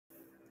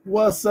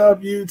What's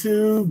up,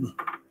 YouTube?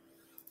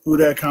 Who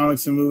Dat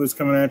Comics and Movies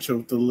coming at you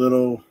with the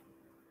little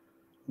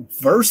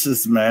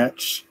versus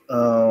match.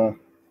 I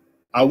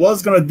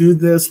was gonna do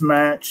this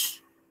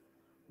match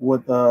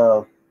with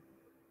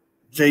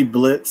Jay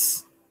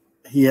Blitz.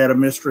 He had a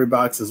mystery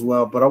box as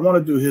well, but I want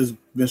to do his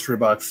mystery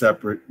box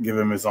separate, give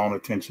him his own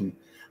attention.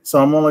 So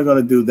I'm only going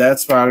to do that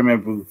Spider-Man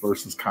booth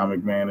versus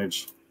Comic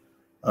Vanage.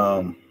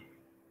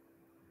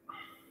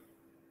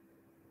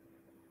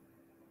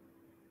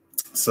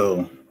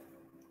 So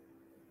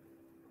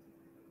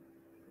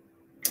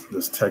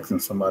just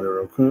texting somebody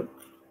real quick.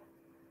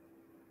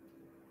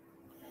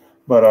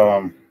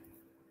 But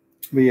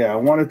yeah, I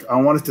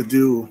wanted to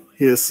do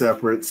his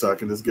separate so I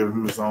can just give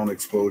him his own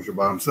exposure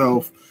by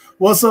himself.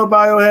 What's up,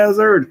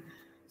 Biohazard?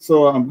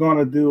 So I'm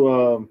gonna do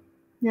a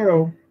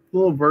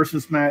little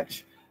versus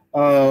match.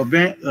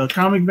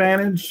 Comic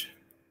Vantage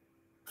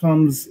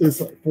comes,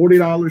 it's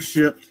 $40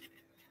 shipped.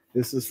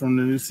 This is from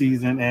the new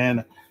season,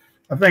 and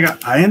I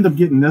think I end up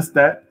getting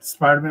that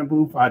Spider-Man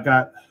booth.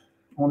 I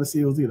want to say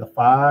it was either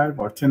 $5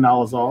 or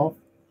 $10 off.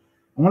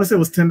 I want to say it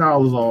was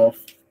 $10 off.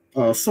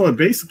 So it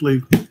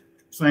basically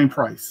same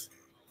price.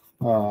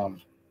 That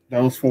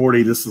was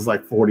 40. This is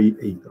like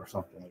 48 or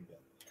something like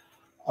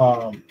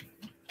that.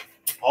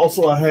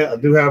 Also, I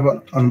do have an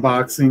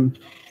unboxing.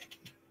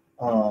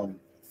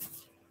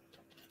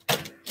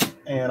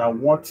 And I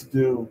want to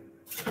do.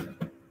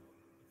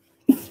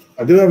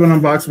 I do have an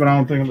unboxing, but I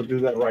don't think I'm gonna do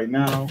that right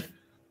now.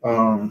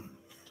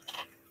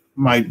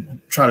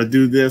 Might try to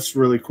do this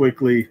really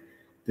quickly,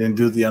 then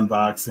do the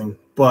unboxing.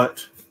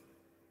 But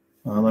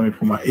let me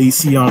put my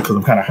AC on because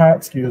I'm kind of hot.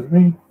 Excuse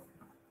me.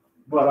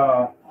 But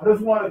I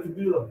just wanted to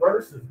do the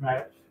versus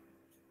match.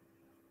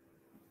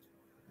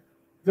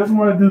 Just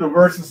want to do the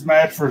versus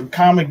match for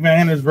Comic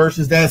Vantage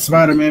versus that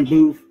Spider-Man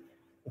booth.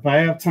 If I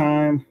have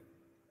time,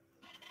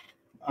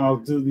 I'll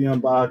do the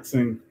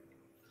unboxing.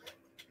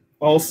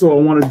 Also,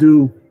 I want to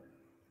do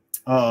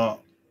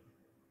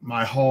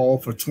my haul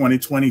for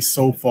 2020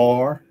 so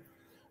far.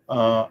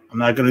 I'm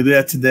not going to do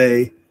that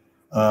today.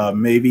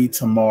 Maybe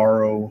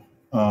tomorrow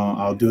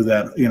I'll do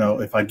that.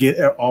 If I get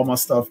all my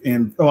stuff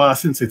in. Oh, I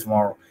shouldn't say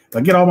tomorrow. If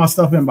I get all my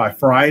stuff in by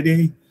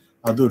Friday,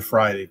 I'll do it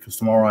Friday because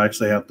tomorrow I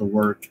actually have to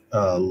work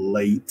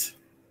late.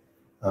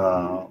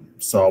 So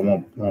I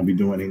won't be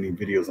doing any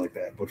videos like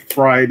that. But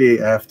Friday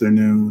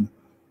afternoon,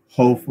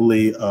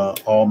 hopefully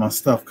all my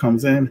stuff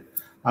comes in.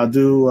 I'll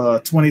do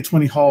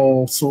 2020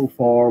 haul so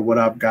far, what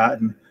I've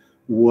gotten,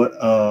 what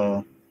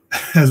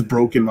has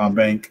broken my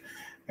bank,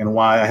 and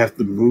why I have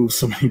to move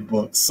so many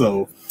books.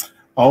 So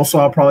also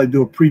I'll probably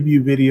do a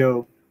preview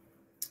video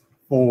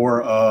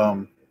for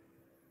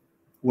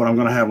what I'm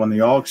going to have on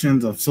the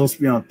auctions. I'm supposed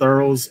to be on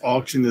Thorough's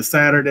auction this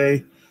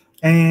Saturday,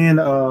 and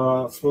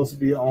supposed to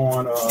be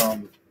on,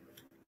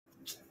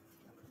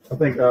 I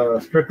think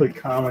Strictly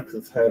Comics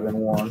is having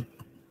one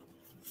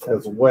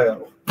as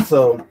well.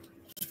 So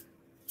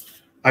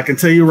I can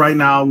tell you right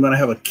now, I'm going to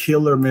have a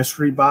killer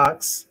mystery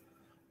box.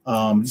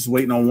 Just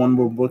waiting on one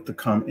more book to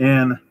come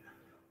in.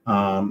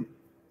 I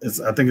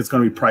think it's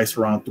going to be priced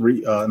around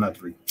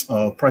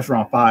priced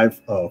around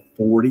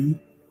 $540.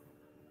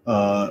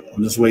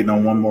 I'm just waiting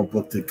on one more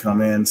book to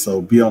come in,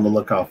 so be on the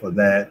lookout for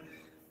that.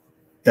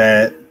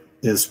 That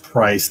is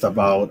priced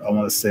about, I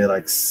want to say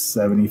like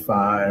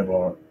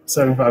 $75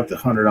 to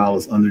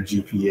 $100 under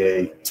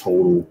GPA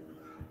total.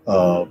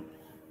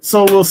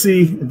 So we'll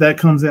see if that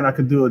comes in. I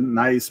could do a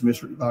nice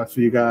mystery box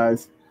for you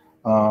guys.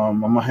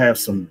 I'm gonna have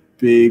some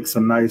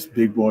nice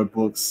big boy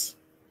books.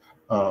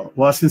 Well,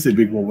 I shouldn't say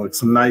big boy books.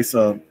 Some nice,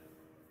 let's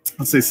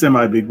say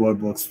semi big boy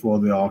books for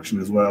the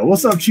auction as well.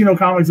 What's up, Chino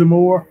Comics and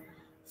More?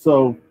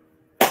 So,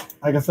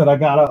 like I said, I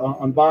got an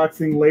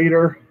unboxing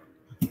later.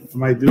 I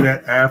might do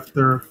that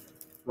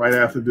right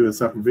after do a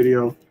separate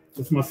video.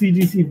 It's my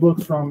CGC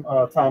books from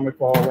Tom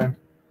McFarlane,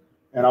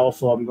 and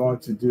also I'm going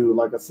to do,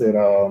 like I said,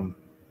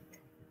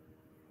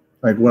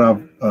 like what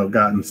I've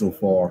gotten so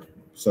far.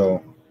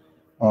 So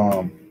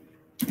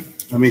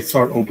let me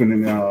start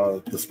opening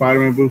the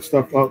Spider-Man booth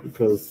stuff up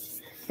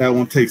because that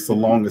one takes the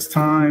longest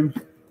time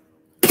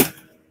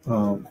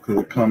because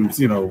it comes,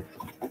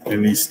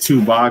 in these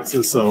two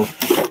boxes. So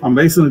I'm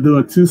basically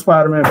doing two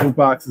Spider-Man booth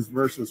boxes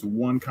versus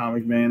one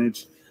Comic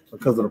Vantage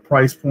because of the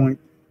price point.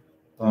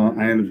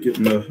 I ended up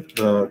getting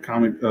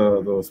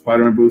the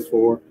Spider-Man booth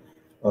for.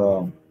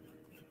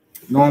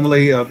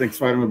 Normally, I think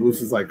Spider-Man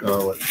booth is like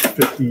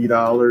 $50,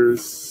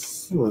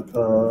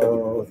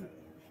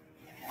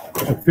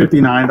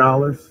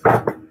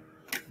 $59.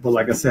 But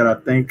like I said, I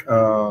think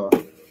I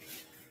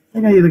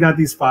either got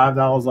these $5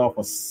 off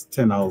or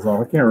 $10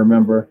 off. I can't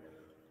remember.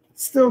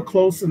 Still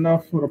close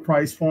enough for the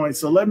price point.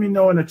 So let me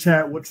know in the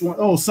chat which one.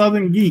 Oh,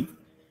 Southern Geek,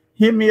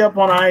 hit me up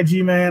on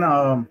IG, man.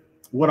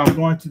 What I'm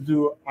going to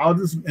do, I'll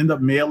just end up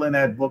mailing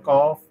that book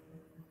off.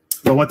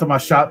 So I went to my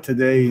shop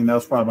today, and that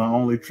was probably my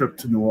only trip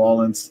to New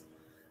Orleans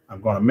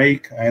I'm going to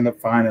make. I end up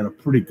finding a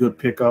pretty good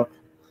pickup.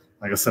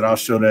 Like I said, I'll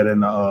show that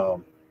in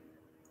the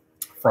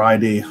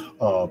Friday,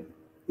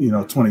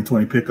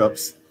 2020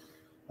 pickups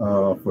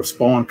for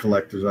Spawn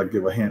collectors. I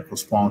give a hint for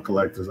Spawn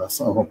collectors. I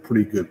saw a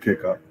pretty good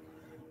pickup.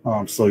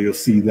 So you'll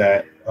see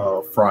that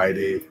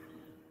Friday.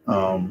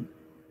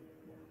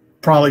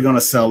 Probably going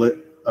to sell it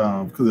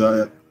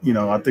because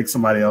I think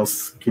somebody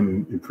else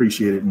can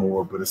appreciate it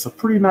more. But it's a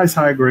pretty nice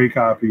high grade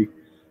copy,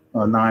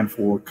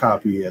 9.4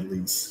 copy at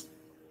least.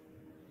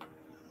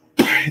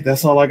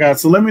 That's all I got.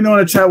 So let me know in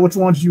the chat which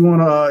ones you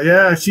want to.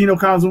 Yeah, Chino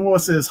Comes More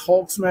says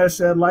Hulk smash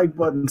that like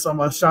button. So I'm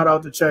gonna shout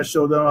out the chat,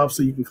 show them up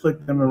so you can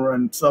click them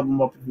and sub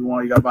them up if you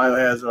want. You got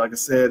Biohazard, like I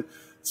said,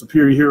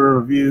 Superior Hero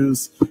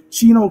Reviews,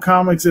 Chino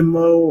Comics and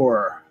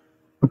more.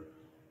 And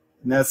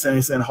that's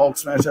saying Hulk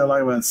smash that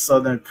like button,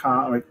 Southern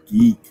Comic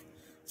Geek.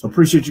 So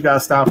appreciate you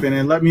guys stopping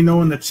in. Let me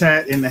know in the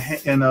chat in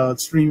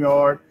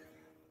StreamYard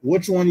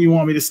which one you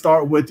want me to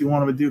start with. You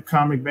want me to do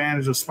Comic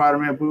Vantage or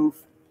Spider-Man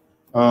Booth?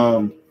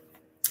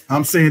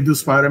 I'm saying do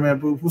Spider-Man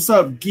Booth. What's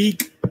up,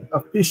 Geek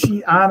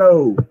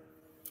Aficionado?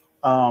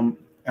 And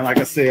like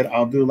I said,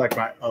 I'll do like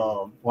my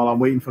while I'm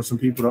waiting for some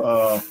people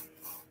to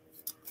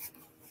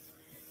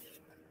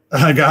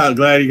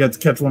glad you got to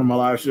catch one of my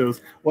live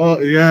shows.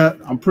 Well, yeah,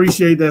 I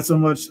appreciate that so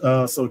much.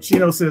 So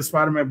Chino says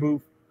Spider-Man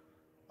Booth.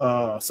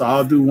 So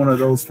I'll do one of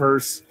those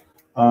first.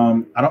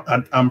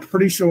 I'm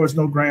pretty sure it's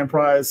no grand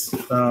prize.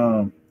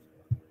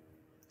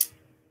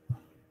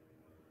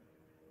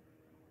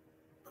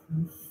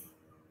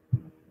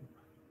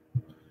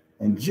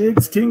 And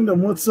Jigs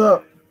Kingdom, what's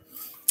up?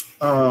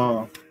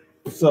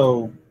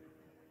 So,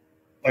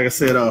 like I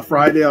said,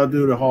 Friday I'll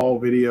do the haul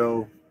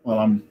video while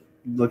I'm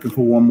looking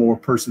for one more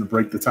person to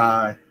break the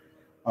tie.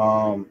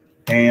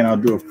 And I'll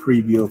do a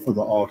preview for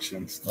the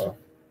auction stuff.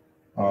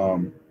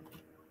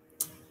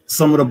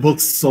 Some of the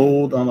books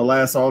sold on the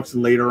last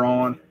auction later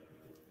on.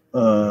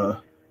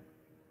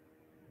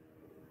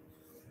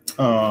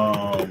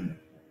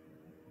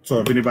 So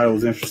if anybody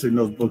was interested in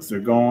those books, they're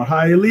gone.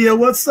 Hi, Leah.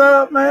 What's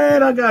up,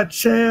 man? I got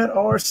Chad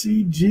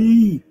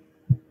RCG.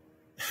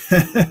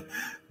 And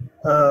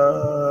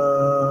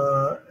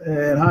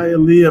hi,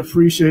 Leah.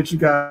 Appreciate you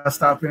guys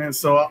stopping in.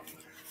 So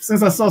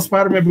since I saw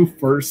Spider-Man Booth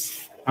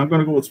first, I'm going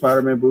to go with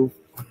Spider-Man Booth.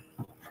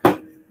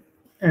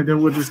 And then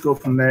we'll just go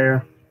from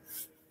there.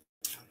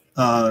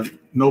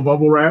 No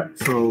bubble wrap.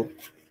 So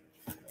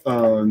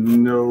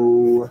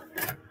no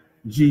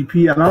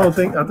GP. And I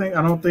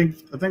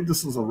think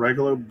this was a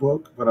regular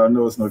book, but I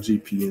know it's no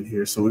GP in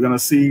here. So we're gonna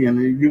see,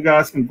 and you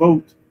guys can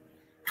vote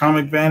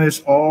Comic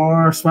Vantage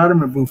or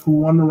Spider-Man Booth who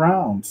won the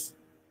rounds.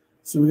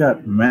 So we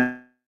got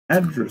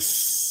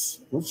Madras.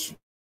 What's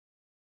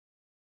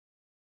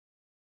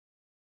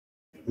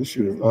this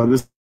year? Oh,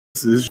 this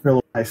is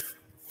really nice.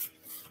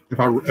 If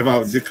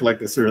I did collect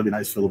this, really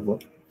nice filler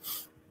book.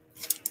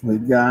 We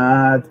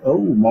got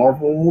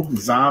Marvel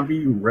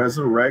Zombie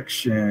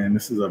Resurrection.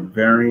 This is a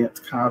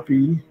variant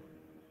copy.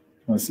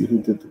 Let's see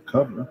who did the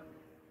cover.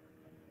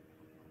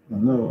 I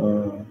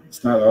know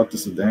it's not Arthur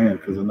Sedan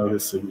because I know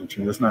his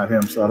signature. That's not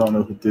him, so I don't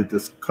know who did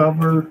this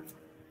cover.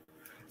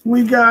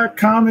 We got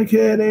Comic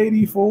Head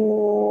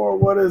 84.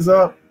 What is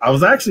up? I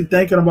was actually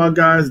thinking about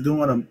guys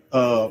doing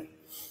a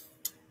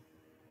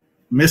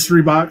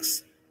mystery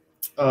box.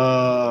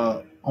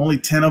 Only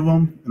 10 of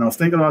them, and I was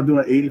thinking about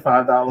doing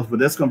 $85, but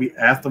that's going to be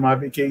after my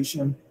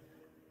vacation.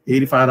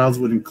 $85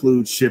 would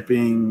include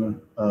shipping,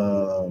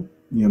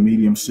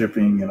 medium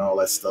shipping and all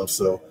that stuff.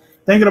 So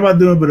thinking about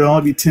doing it, but it'll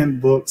only be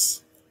 10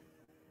 books.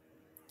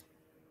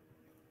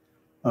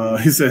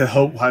 He said,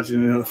 hope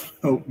watching it,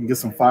 hope and get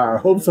some fire.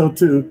 I hope so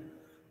too.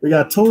 We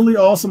got Totally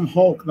Awesome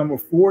Hulk, number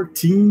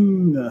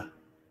 14.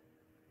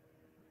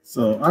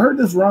 So I heard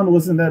this run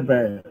wasn't that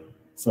bad.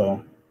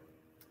 So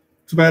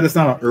too bad it's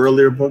not an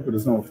earlier book, but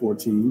it's number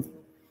 14.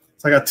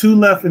 So I got 2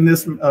 left in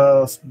this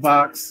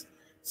box.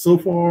 So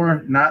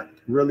far, not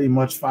really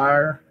much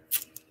fire.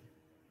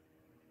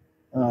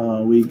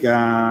 We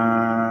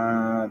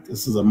got,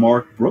 this is a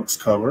Mark Brooks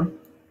cover.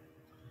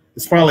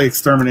 It's probably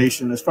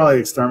Extermination. It's probably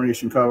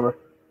Extermination cover.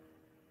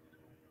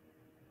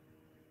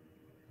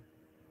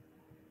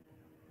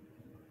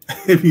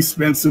 If you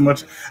spend too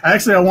much.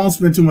 Actually, I won't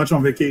spend too much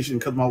on vacation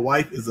because my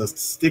wife is a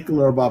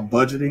stickler about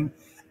budgeting.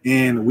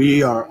 And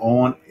we are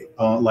on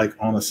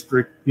a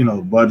strict,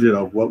 budget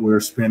of what we're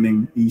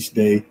spending each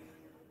day.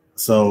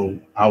 So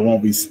I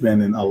won't be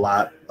spending a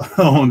lot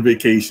on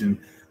vacation.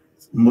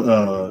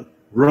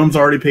 Rooms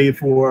already paid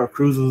for,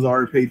 cruises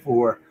already paid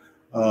for.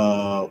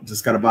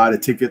 Just got to buy the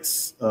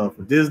tickets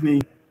for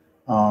Disney.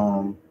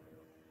 And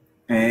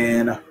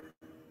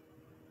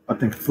I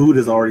think food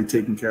is already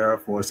taken care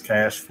of for its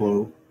cash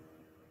flow.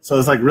 So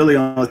it's like really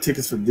on the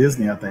tickets for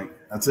Disney, I think.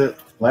 That's it.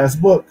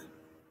 Last book.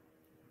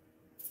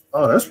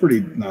 Oh, that's pretty.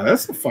 No,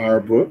 that's a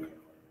fire book.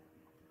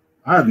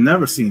 I've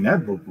never seen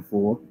that book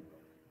before.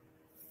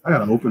 I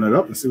gotta open it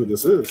up and see what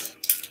this is.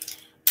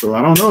 So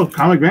I don't know.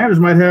 Comic Vantage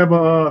might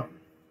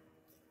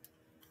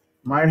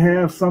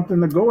have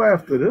something to go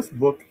after. This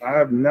book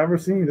I've never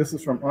seen. This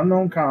is from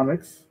Unknown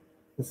Comics.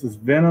 This is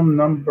Venom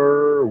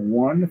number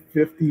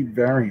 150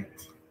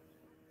 variant,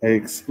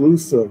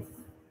 exclusive.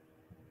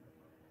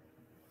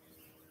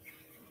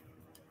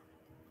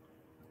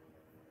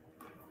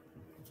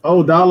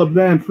 Oh, Dollar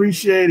Ben,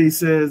 appreciate it. He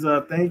says,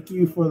 thank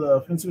you for the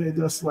Pennsylvania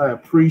Dust Slab.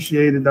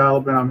 Appreciate it, Dollar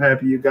Ben. I'm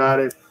happy you got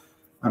it.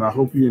 and I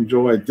hope you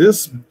enjoyed.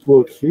 This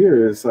book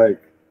here is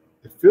like,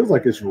 it feels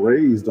like it's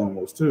raised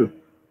almost too.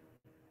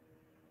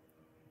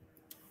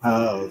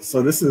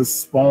 So this is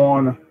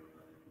Spawn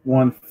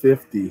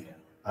 150.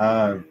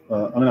 I mean,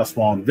 not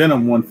Spawn,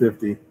 Venom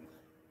 150,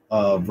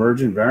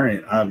 Virgin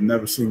variant. I've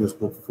never seen this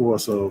book before,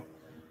 so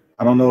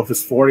I don't know if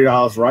it's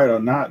 $40 right or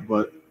not,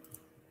 but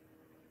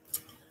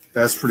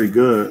that's pretty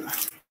good.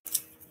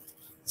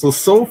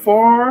 So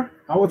far,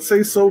 I would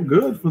say so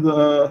good for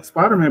the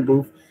Spider-Man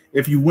booth.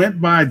 If you went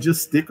by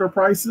just sticker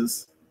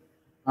prices,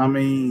 I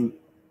mean,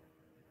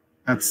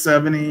 at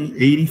 70,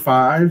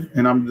 85,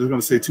 and I'm just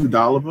going to say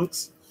 $2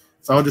 books.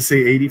 So I'll just say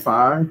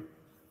 85.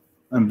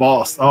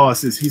 Embossed. Oh, it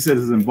says, he said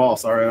it's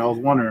embossed. All right, I was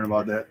wondering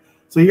about that.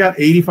 So you got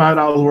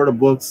 $85 worth of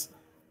books.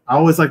 I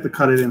always like to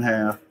cut it in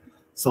half.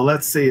 So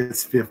let's say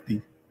it's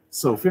 50.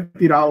 So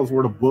 $50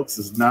 worth of books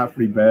is not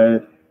pretty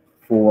bad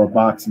for a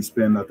box you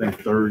spend, I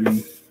think,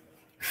 $30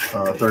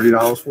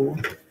 for.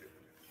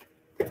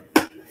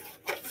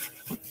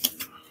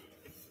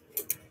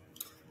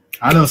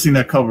 I never seen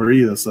that cover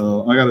either,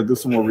 so I got to do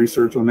some more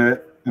research on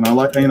that. And I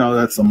like,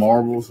 that's a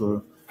Marvel,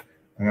 so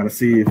I got to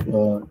see if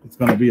it's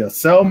going to be a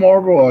sell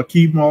Marvel or a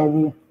keep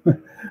Marvel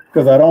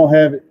because I don't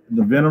have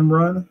the Venom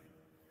run.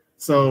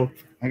 So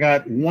I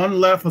got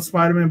one left for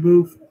Spider-Man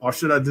booth, or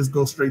should I just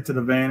go straight to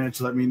the Vantage?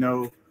 Let me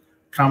know.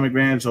 Comic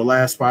Vantage, the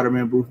last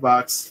Spider-Man booth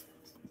box.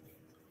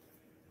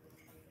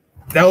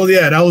 That was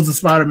the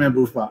Spider-Man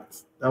booth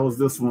box. That was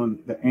this one,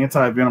 the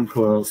Anti-Venom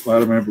Club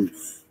Spider-Man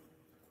booth.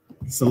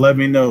 So let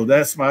me know.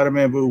 That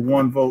Spider-Man booth,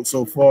 1 vote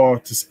so far.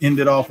 Just end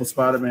it off with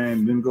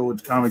Spider-Man, then go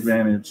with Comic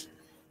Vantage.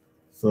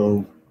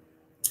 So,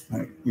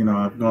 we're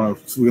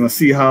gonna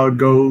see how it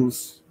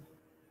goes.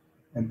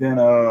 And then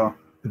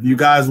if you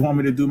guys want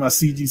me to do my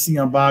CGC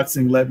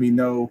unboxing, let me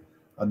know.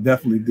 I'll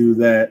definitely do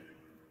that.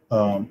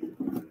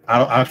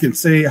 I can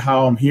say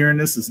how I'm hearing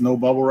this. There's no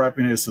bubble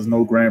wrapping. This is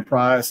no grand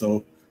prize.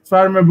 So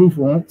Spider-Man booth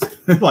won't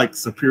like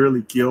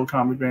severely kill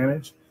Comic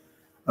Vantage.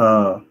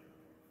 So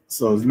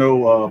there's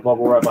no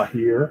bubble wrap out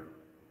here.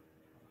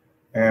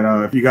 And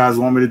if you guys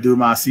want me to do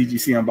my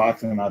CGC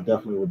unboxing, I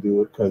definitely will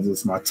do it because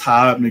it's my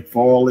Todd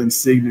McFarlane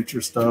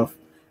signature stuff.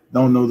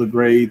 Don't know the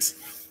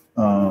grades.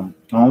 I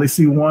only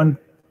see one,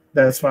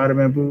 that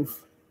Spider-Man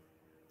booth.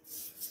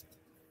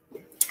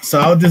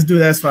 So I'll just do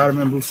that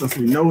Spider-Man booth since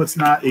we know it's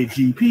not a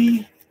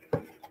GP.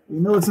 We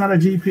know it's not a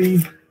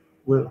GP.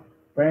 Well,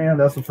 bam,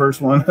 that's the first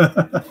one.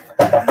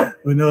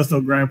 We know it's no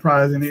grand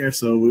prize in here,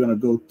 so we're going to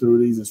go through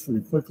these just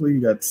pretty quickly.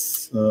 You got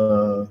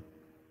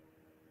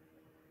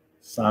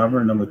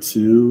Sovereign number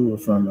 2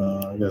 from,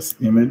 I guess,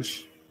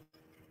 Image.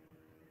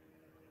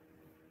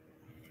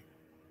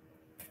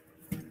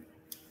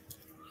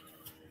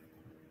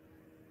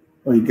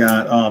 We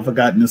got, I've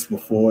forgotten this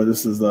before.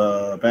 This is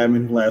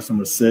Batman Glass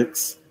number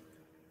 6,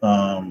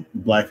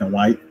 black and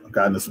white. I've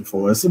gotten this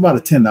before. It's about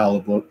a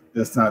 $10 book.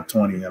 It's not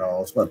 $20 at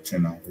all. It's about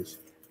 $10.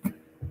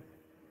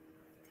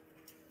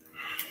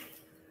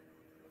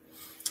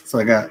 So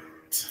I got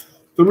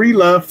 3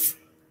 left.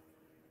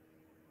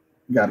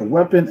 Got a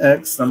Weapon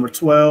X number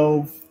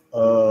 12.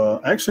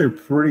 Actually a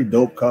pretty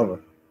dope cover.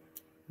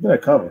 Look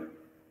at that cover.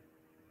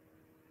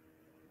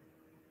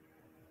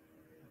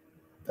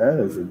 That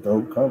is a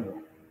dope cover.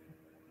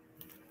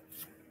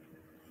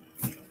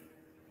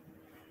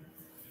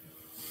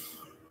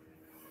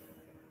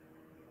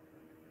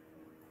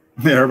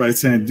 Everybody's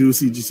saying do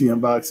CGC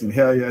unboxing.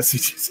 Hell yeah,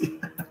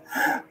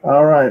 CGC.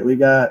 All right, we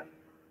got.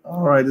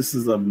 All right, this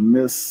is a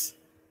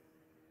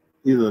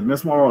either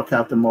Miss Marvel or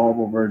Captain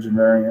Marvel Virgin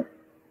variant.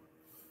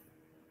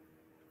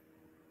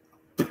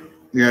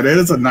 Yeah, that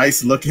is a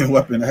nice looking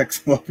Weapon X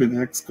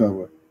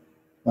cover.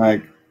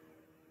 Like,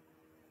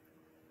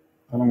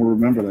 I don't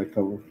remember that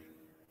cover.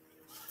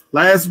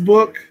 Last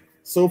book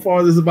so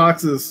far. This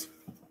box is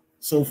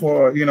so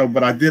far,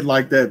 but I did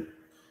like that.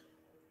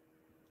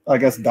 I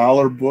guess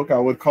dollar book. I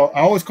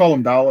always call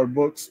them dollar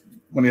books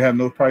when they have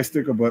no price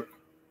sticker, but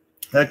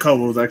that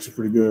cover was actually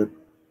pretty good.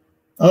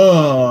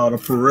 Oh, the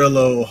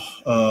Perillo,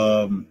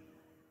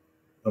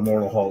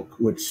 Immortal Hulk,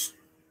 which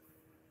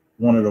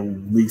one of the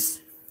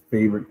least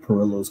favorite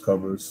Perillo's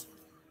covers.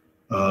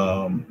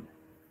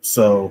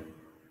 So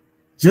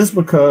just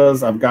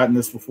because I've gotten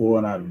this before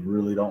and I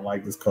really don't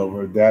like this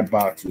cover, that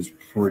box is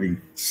pretty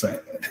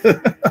sad.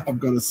 I'm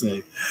gonna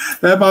say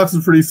that box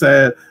is pretty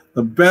sad.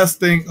 The best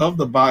thing of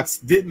the box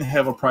didn't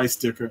have a price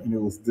sticker, and it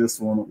was this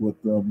one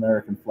with the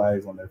American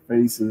flags on their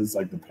faces,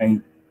 like the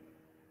paint.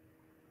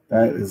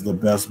 That is the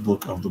best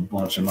book of the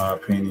bunch, in my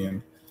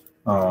opinion.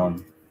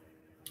 The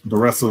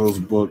rest of those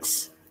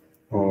books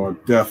are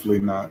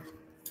definitely not,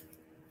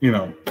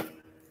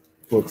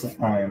 books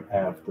I am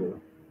after.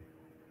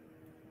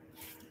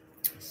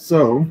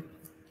 So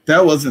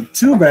that wasn't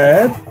too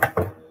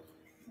bad.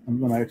 I'm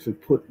going to actually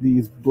put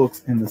these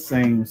books in the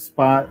same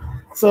spot.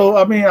 So,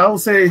 I mean, I would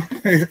say,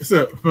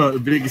 so,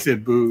 Biggie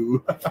said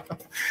boo.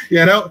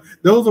 Yeah,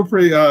 those are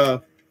pretty,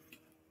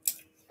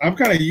 I'm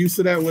kind of used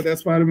to that with that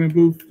Spider-Man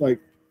booth. Like,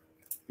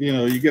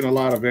 you get a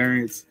lot of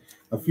variants.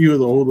 A few of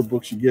the older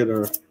books you get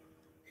are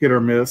hit or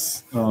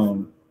miss.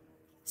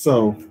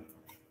 So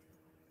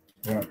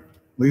Yeah. At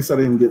least I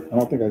didn't get, I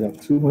don't think I got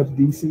too much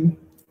DC.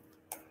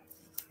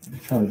 I'm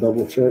trying to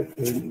double check.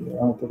 I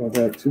don't think I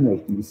got too much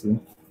DC.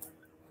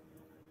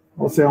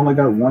 I would say I only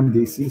got one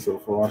DC so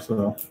far,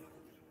 so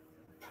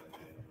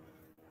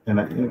in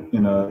a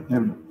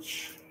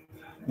image.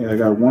 Yeah, I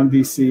got one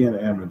DC in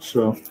an image,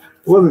 so it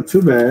wasn't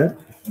too bad.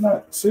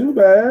 Not too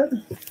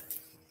bad.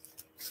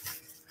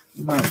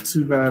 Not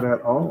too bad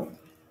at all.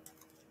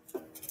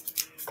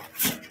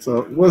 So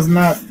it was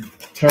not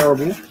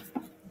terrible.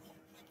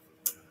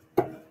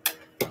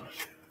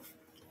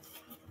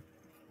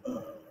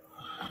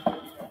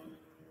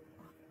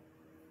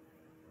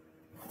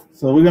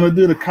 So we're gonna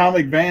do the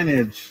Comic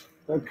Vanage.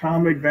 The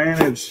Comic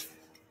Vanage.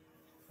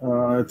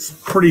 It's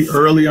pretty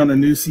early on the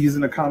new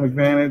season of Comic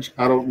Vanage.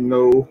 I don't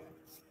know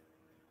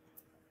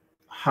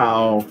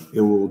how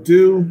it will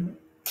do.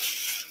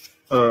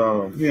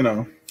 You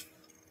know,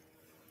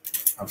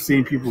 I've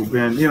seen people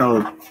been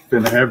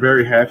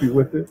very happy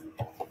with it.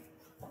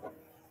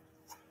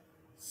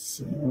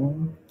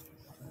 So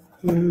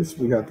this,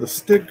 we got the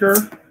sticker.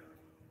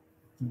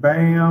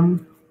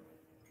 Bam.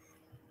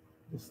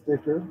 The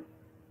sticker.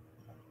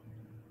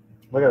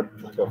 I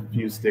got like a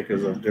few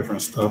stickers of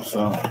different stuff,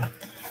 so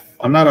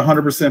I'm not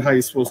 100% how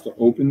you're supposed to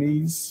open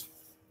these.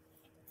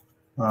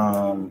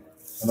 I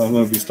don't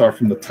know if you start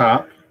from the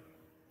top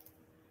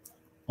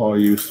or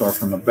you start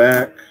from the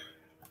back.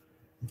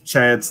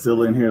 Chad's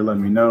still in here. Let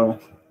me know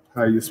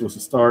how you're supposed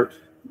to start.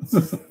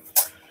 Because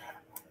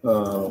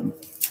I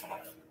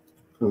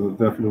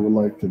definitely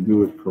would like to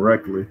do it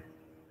correctly.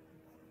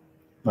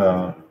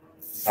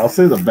 I'll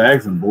say the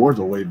bags and boards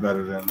are way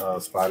better than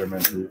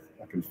Spider-Man.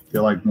 I can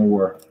feel like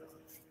more.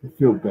 They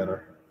feel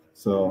better.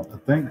 So I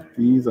think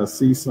these, I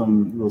see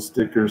some little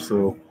stickers,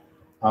 so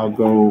I'll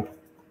go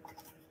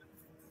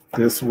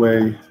this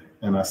way,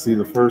 and I see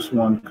the first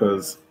one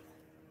because,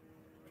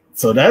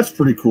 so that's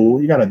pretty cool.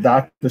 You got a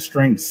Doctor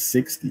Strange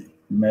 60,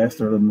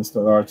 Master of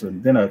Mr. Arts,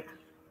 and then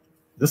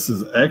this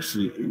is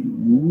actually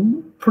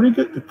pretty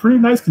good, pretty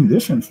nice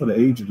condition for the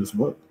age of this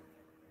book.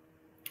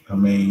 I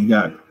mean, you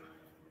got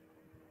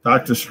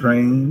Doctor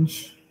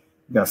Strange,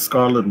 you got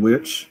Scarlet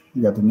Witch,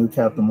 you got the new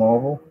Captain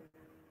Marvel.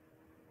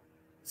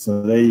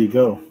 So there you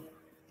go.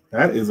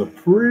 That is a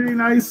pretty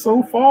nice,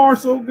 so far,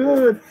 so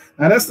good.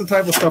 Now that's the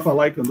type of stuff I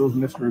like in those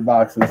mystery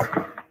boxes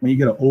when you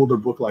get an older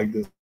book like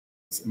this,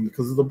 and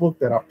because it's a book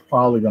that I'm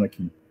probably going to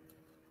keep.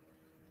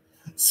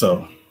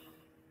 So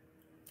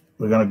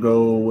we're going to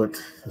go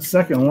with the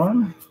second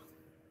one.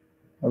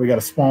 We got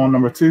a Spawn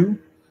number 2.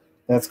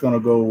 That's going to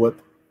go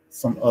with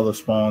some other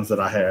Spawns that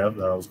I have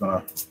that I was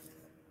going to.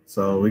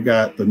 So we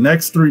got the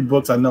next 3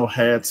 books I know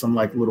had some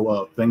like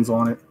little things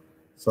on it.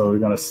 So we're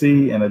going to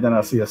see, and then I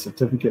see a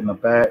certificate in the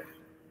back.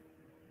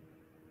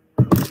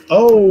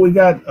 Oh, we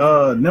got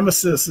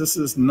Nemesis. This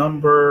is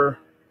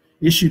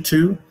issue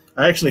 2.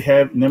 I actually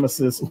have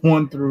Nemesis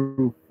 1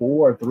 through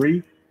 4 or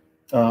 3.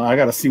 I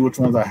got to see which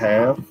ones I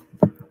have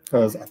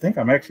because I think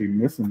I'm actually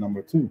missing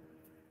number 2.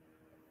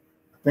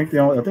 I think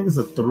it's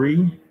a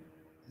 3. Is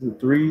it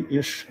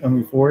 3-ish? I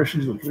mean 4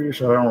 issues or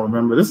 3-ish? I don't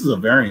remember. This is a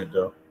variant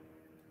though.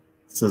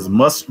 It says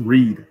must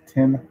read,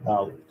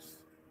 $10.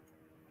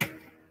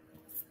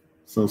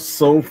 So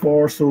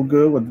far so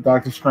good with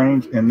Doctor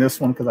Strange in this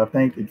one because I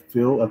don't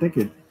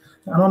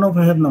know if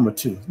I have number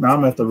 2. Now I'm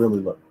gonna have to really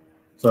look.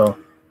 So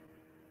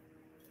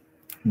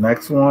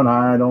next one,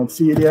 I don't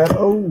see it yet.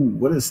 Oh,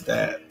 what is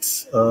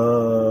that?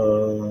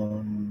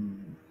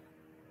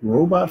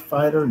 Robot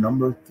Fighter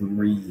number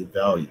 3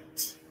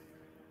 Valiant.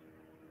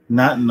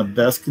 Not in the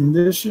best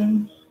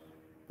condition,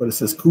 but it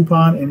says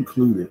coupon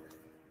included.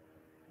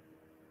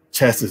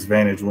 Chassis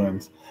Vantage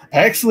wins.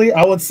 Actually,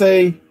 I would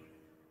say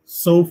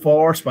so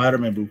far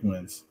Spider-Man Booth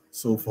wins.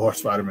 So far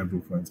Spider-Man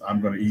Booth wins.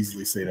 I'm going to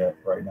easily say that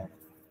right now.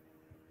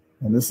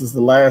 And this is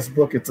the last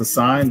book. It's a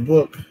signed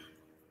book.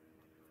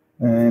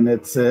 And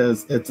it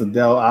says it's a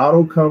Del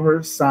Auto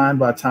cover signed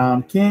by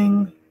Tom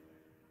King.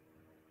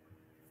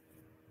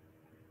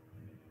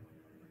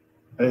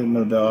 I didn't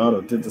know Del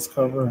Auto did this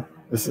cover.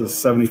 This is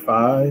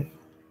 75.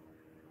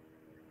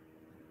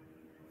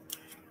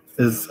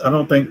 Is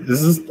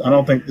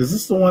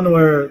this the one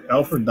where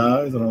Alfred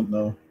dies? I don't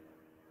know.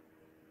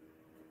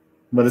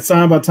 But it's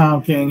signed by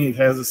Tom King. He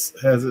has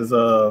his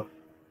COA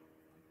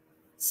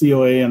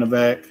in the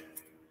back.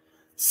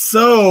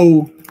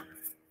 So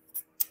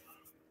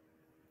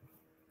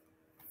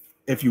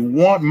if you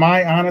want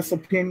my honest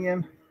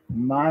opinion,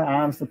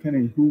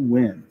 who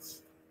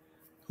wins?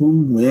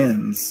 Who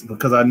wins?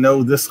 Because I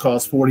know this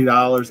costs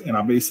 $40, and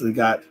I basically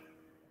got,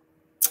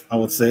 I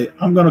would say,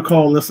 I'm going to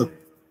call this a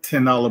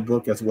 $10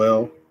 book as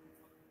well.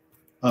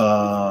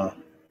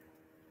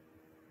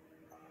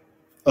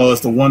 Oh,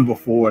 it's the one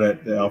before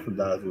that the Alfred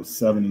dies was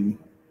 74.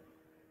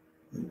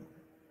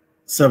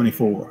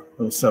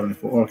 It was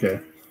 74. Okay.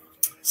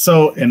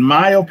 So in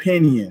my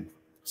opinion,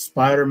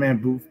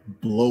 Spider-Man Booth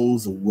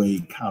blows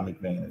away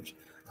Comic Vantage.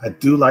 I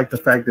do like the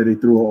fact that they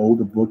threw an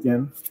older book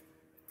in.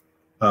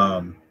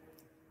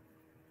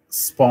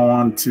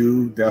 Spawn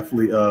 2,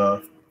 definitely.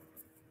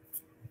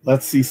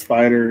 Let's see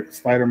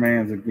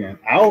Spider-Man's again.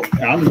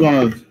 I'm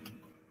gonna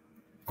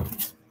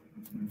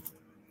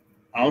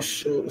I'll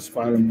show the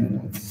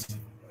Spider-Man.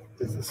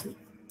 Is this it?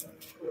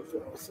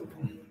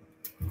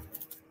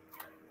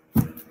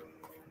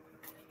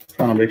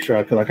 Trying to make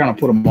sure, because I kind of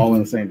put them all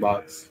in the same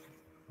box.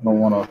 I don't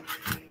want to.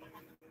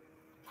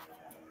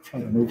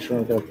 Trying to make sure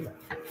I got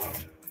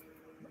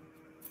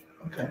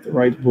the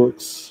right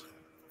books.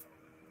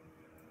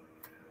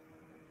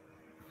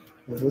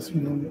 Is this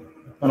one?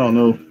 I don't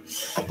know.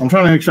 I'm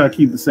trying to make sure I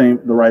keep the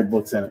right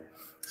books in it.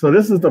 So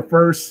this is the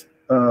first.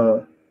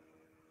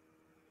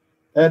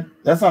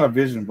 That's not a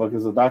Vision book.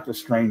 It's a Doctor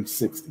Strange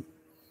 60.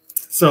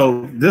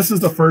 So this is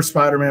the first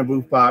Spider-Man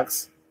booth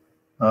box.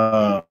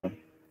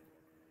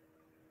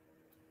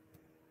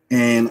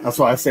 And that's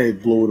why I say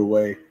it blew it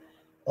away.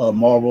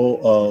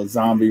 Marvel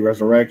Zombie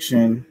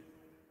Resurrection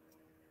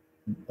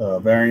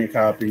variant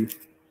copy.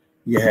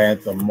 You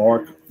had the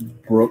Mark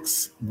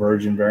Brooks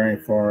Virgin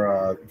variant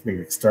for I think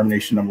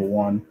Extermination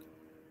 #1.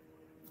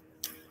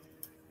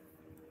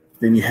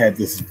 Then you had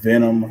this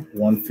Venom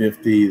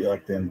 150,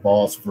 like the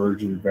embossed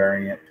Virgin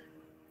variant.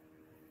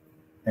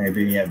 And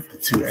then you had the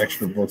 2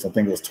 extra books. I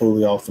think it was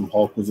Totally Awesome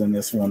Hulk was in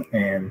this one,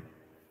 and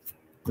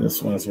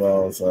this one as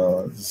well as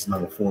this is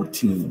number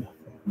 14.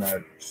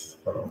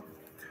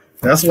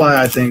 That's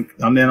why I think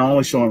I'm then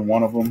only showing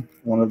one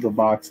of the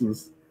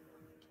boxes.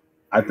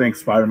 I think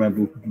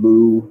Spider-Man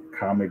blew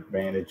Comic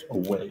Vantage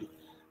away.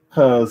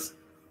 Because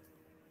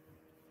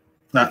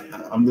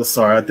I'm just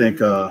sorry, I think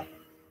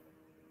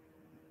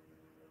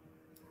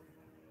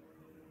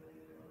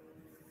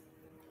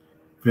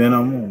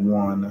Venom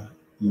 1,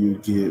 you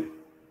get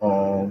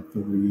all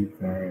 3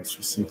 variants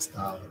for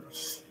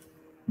 $6.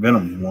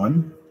 Venom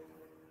 1?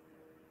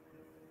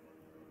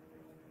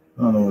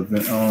 I don't know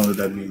what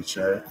that means,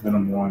 Chad.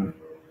 Venom 1.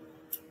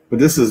 But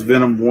this is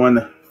Venom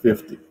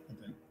 150. I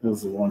think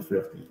this is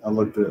 150. I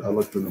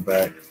looked in the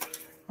back.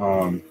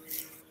 I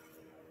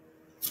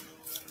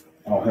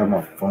don't have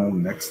my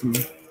phone next to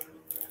me.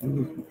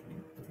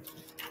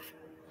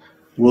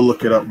 We'll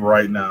look it up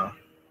right now.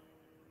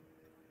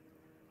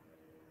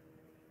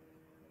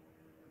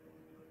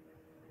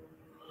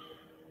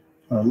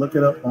 Look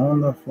it up on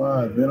the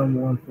fly. Venom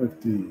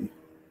 150.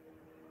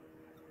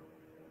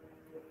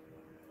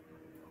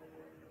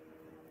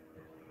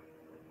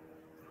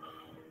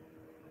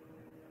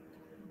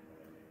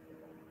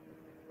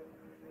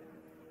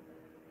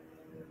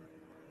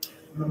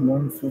 Venom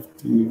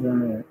 150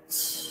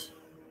 variants.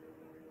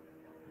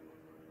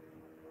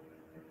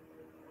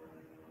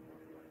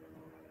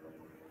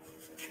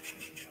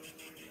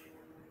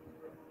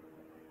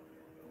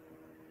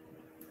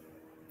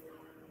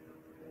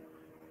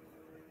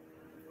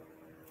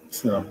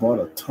 I bought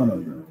a ton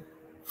of them.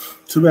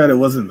 Too bad it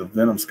wasn't the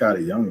Venom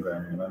Scotty Young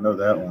variant. I know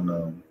that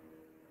one.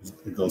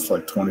 It goes for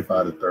like $25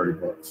 to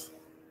 $30.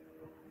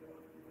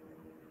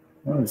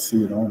 I don't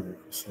see it on here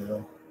for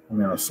sale. I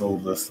mean, our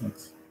sold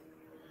listings.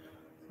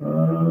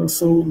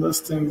 Sold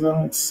listings. I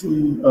don't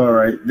see. All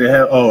right, they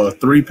have a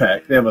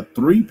 3-pack. They have a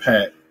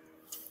 3-pack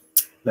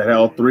that had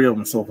all 3 of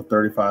them sold for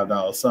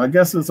 $35. So I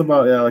guess it's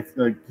about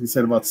like you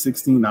said, about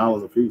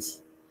 $16 a piece.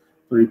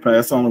 3-pack.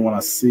 That's the only one I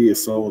see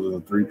is sold as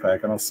a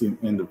 3-pack. I don't see them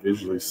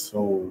individually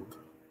sold.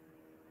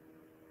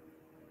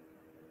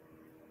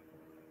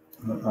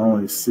 I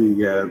only see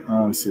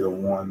the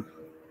one.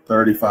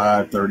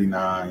 35,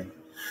 39.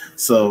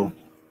 So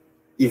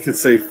you could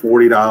say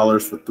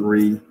 $40 for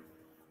 3.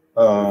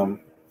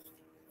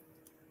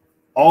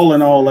 All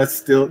in all,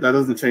 that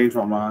doesn't change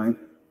my mind.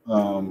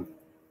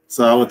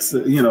 So I would say,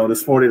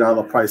 this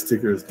 $40 price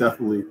ticker is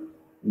definitely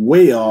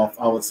way off.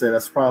 I would say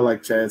that's probably,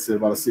 like Chad said,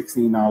 about a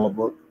 $16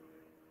 book.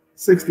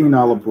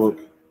 $16 book.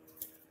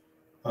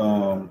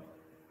 I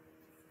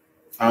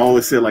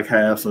always say like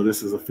half, so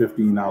this is a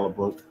 $15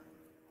 book.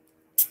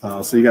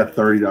 So you got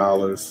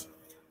 $30,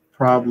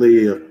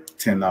 probably a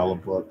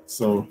 $10 book.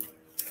 So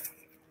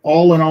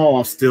all in all,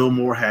 I'm still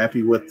more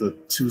happy with the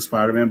 2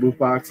 Spider-Man booth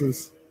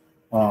boxes.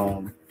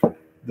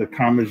 The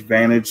Comic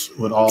Vantage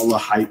with all the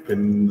hype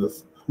and the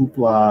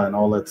hoopla and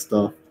all that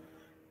stuff.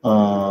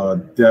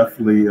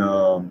 Definitely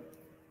a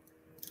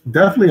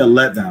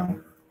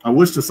letdown. I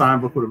wish the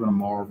sign book would have been a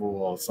Marvel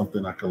or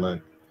something I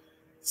collect.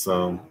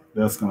 So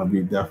that's going to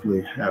be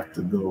definitely have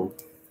to go.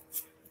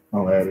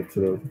 I'll add it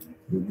to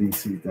the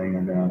DC thing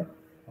and that.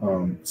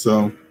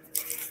 So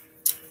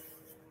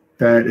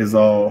that is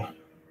all.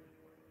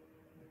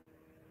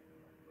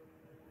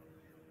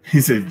 He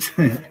said,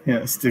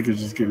 yeah, stickers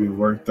just get me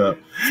worked up.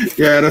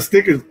 Yeah, the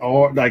stickers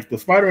are, like the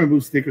Spider-Man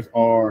booth stickers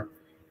are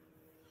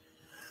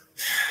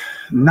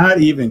not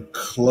even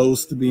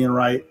close to being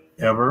right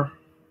ever.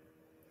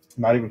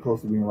 Not even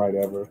close to being right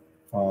ever.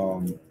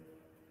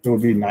 It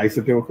would be nice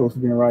if they were close to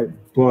being right,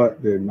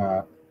 but they're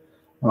not.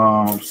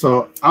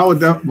 So I would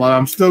definitely, well,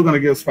 I'm still going to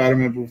give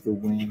Spider-Man booth the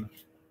win.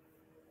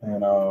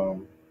 And,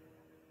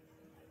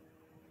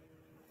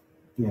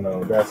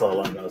 that's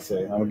all I'm going to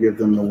say. I'm going to give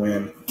them the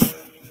win.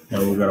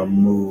 And we're going to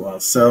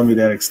move. Sell me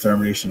that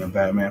Extermination of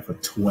Batman for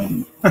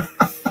 $20.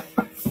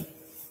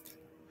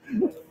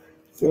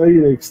 Sell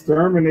you the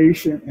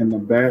Extermination and the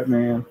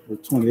Batman for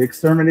 $20.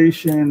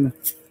 Extermination,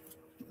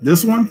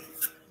 this one?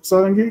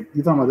 Southern Geek?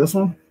 You talking about this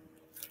one?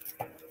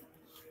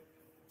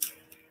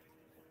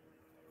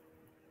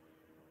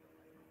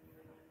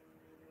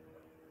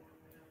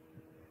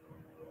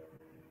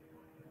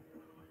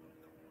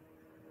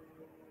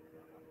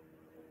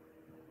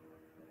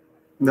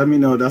 Let me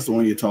know if that's the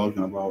one you're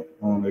talking about.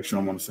 I want to make sure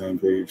I'm on the same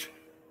page.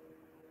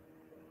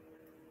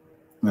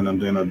 And then I'm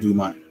going to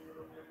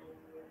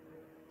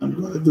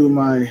do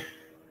my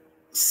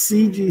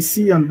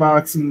CGC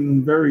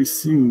unboxing very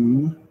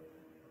soon.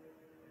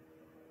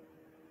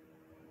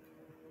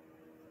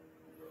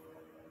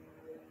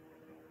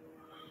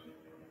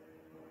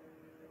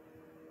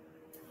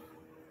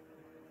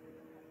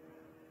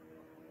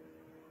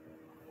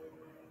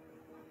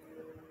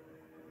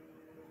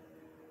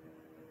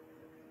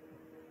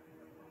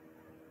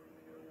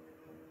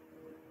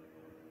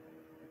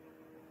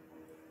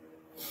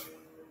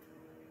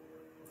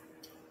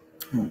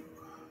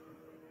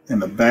 And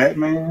the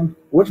Batman.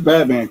 Which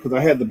Batman? Because I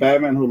had the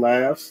Batman Who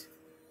Laughs.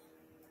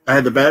 I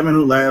had the Batman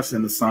Who Laughs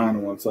and the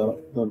signed one. So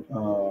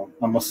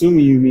I'm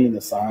assuming you mean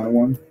the signed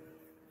one.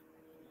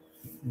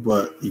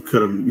 But you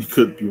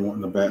could be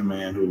wanting the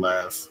Batman Who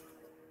Laughs.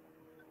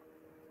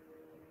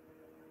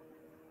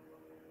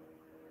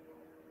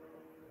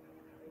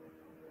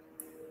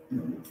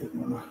 And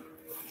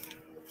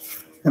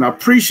I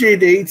appreciate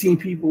the 18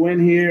 people in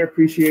here.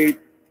 Appreciate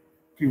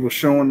people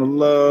showing the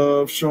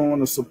love, showing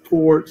the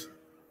support.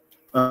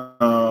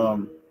 If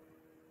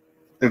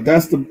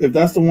that's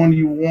the one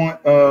you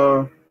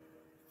want,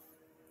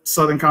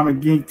 Southern Comic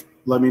Geek,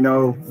 let me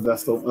know. If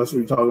that's what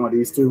you're talking about.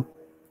 These two?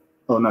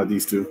 Oh, not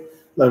these two.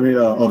 Let me.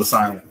 The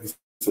sign one.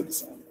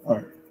 All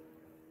right.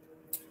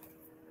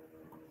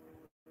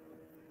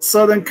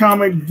 Southern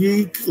Comic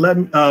Geek, let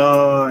me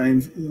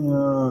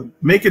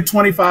make it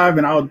 25,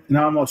 and I'm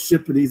gonna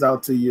ship these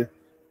out to you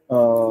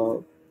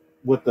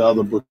with the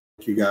other book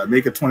you got.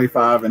 Make it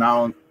 25, and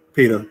I'll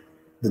pay the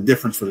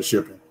difference for the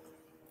shipping.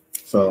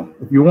 So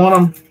if you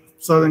want them,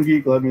 Southern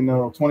Geek, let me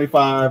know.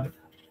 25,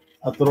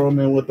 I'll throw them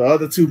in with the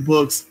other two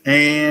books,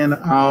 and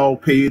I'll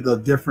pay the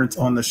difference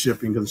on the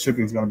shipping because the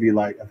shipping is gonna be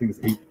like, I think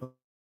it's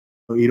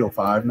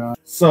 $805 now.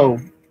 So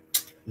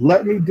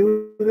let me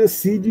do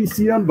this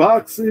CGC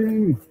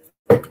unboxing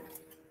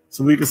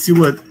so we can see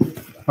what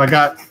if I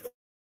got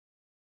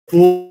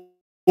full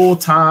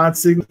Todd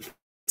signature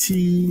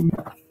team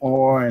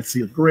or and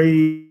see the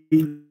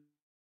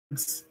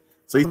grades.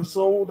 So you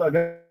sold. I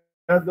got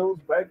those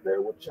back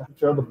there with your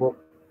other book.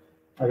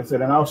 Like I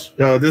said, and I'll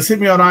just hit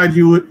me on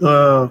IG with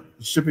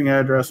shipping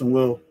address, and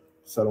we'll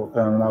settle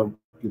down, and I'll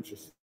get you.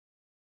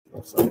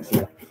 So,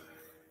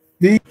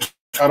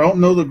 I don't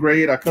know the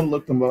grade. I could have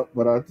looked them up,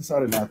 but I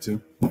decided not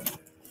to.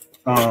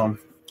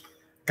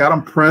 Got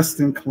them pressed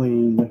and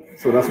cleaned,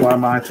 so that's why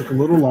mine took a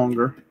little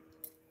longer.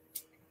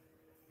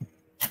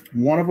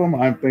 One of them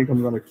I think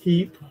I'm going to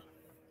keep.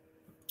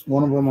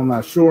 One of them I'm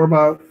not sure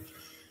about,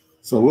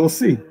 so we'll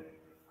see.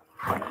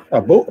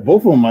 Both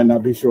of them might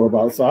not be sure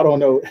about, so I don't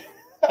know.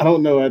 I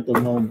don't know at the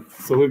moment,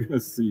 so we're going to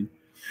see.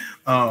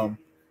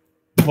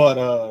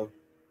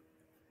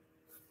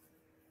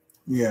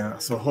 Yeah,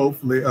 so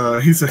hopefully,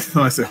 he said,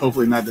 I said,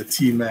 hopefully not the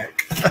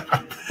T-Mac.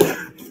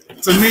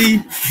 To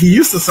me, he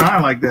used to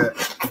sign like that.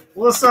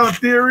 What's up,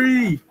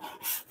 Theory?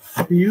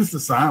 He used to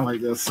sign like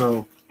that,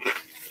 so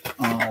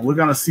we're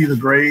going to see the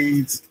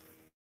grades.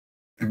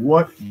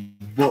 What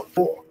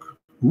book?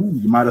 Ooh,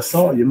 you might have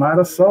saw. I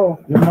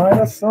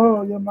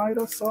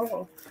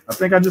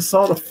think I just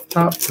saw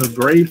the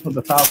grade for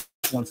the top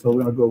one, so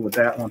we're going to go with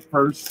that one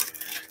first.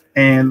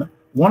 And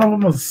one of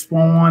them was a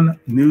Spawn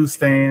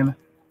newsstand.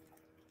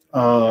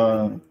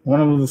 One of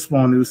them was a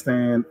Spawn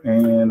newsstand,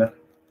 and the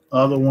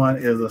other one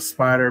is a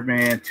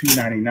Spider-Man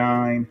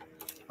 $2.99.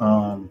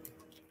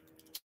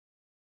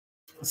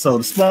 So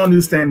the Spawn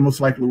newsstand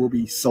most likely will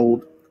be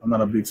sold. I'm not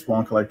a big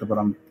Spawn collector, but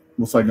I'm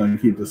most likely going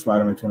to keep the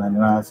Spider-Man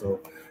 $2.99. So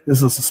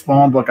this is a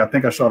Spawn book. I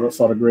think I saw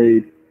the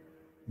grade.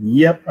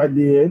 Yep, I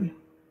did.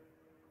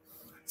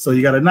 So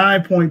you got a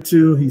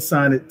 9.2. He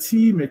signed it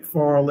T.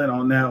 McFarlane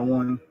on that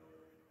one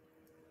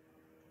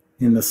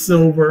in the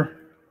silver.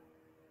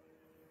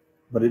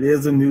 But it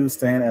is a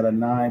newsstand at a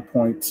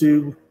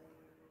 9.2.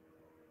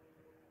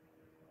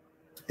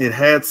 It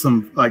had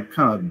some like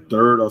kind of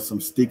dirt or some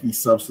sticky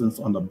substance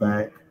on the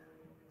back.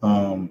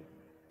 So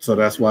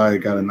that's why it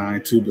got a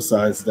 9.2.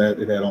 Besides that,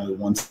 it had only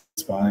one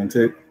spine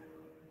tick.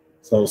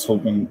 So I was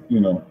hoping,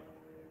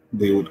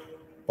 they would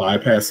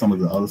bypass some of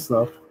the other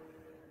stuff.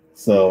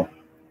 So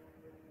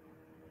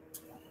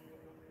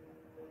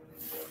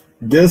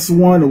this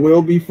one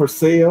will be for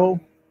sale.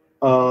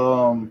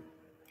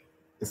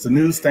 It's a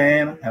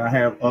newsstand, and I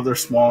have other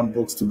Spawn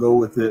books to go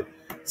with it.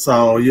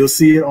 So you'll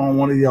see it on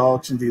one of the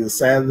auctions, either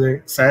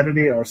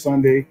Saturday or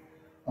Sunday.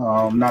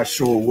 I'm not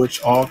sure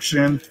which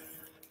auction.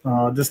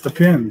 Just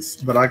depends.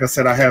 But like I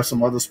said, I have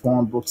some other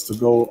Spawn books to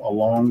go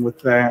along with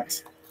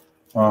that.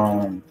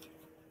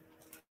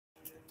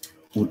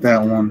 With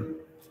that one.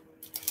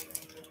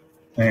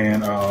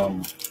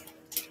 And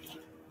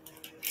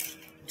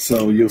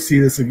so you'll see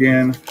this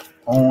again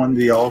on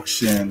the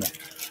auction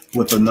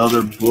with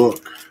another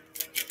book.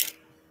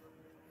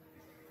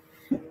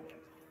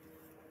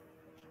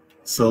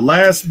 So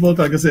last book,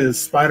 like I said, is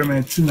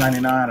Spider-Man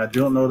 $2.99. I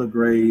don't know the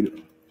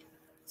grade.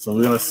 So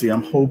we're going to see.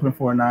 I'm hoping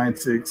for a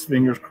 9.6.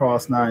 Fingers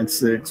crossed,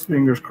 9.6.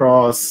 Fingers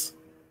crossed.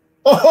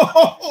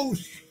 Oh!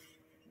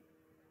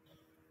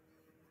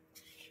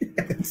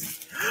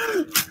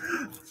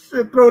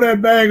 shit, throw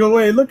that bag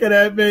away. Look at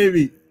that,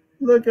 baby.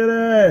 Look at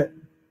that.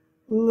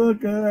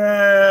 Look at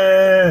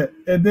that.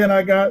 And then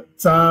I got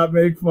Todd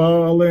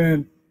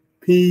McFarlane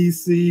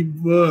PC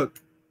book.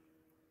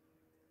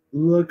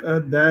 Look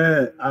at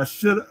that. I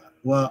should,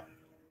 well,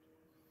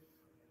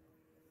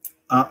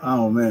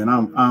 oh man,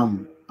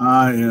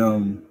 I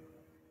am.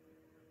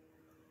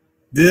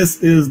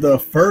 This is the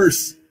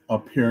first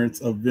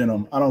appearance of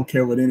Venom. I don't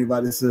care what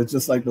anybody says,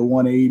 just like the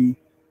 180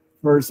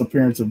 first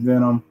appearance of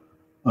Venom.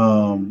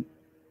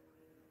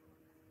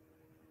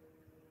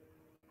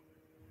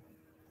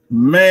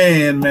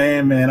 Man.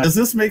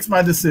 This makes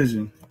my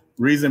decision.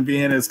 Reason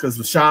being is because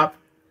the shop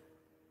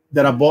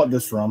that I bought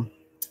this from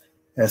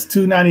has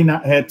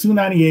 $299, had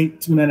 $298,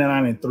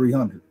 $299, and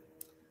 $300.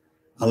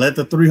 I let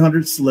the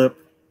 $300 slip.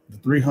 The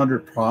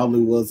 $300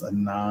 probably was a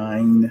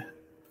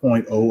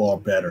 9.0 or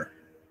better.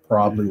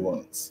 Probably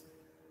was.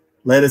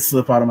 Let it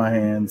slip out of my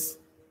hands.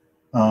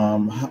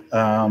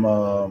 Oh,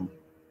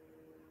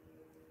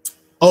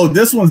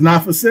 this one's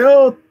not for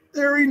sale.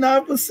 Theory,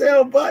 not for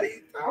sale,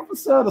 buddy. Not for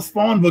sale. The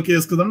Spawn book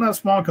is, because I'm not a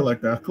Spawn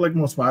collector. I collect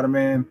more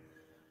Spider-Man.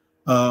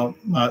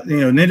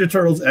 Ninja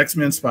Turtles,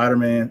 X-Men,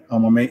 Spider-Man.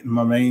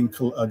 My main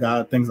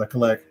things I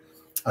collect.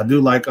 I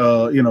do like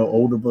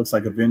older books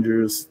like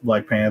Avengers,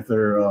 Black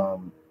Panther,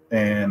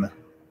 and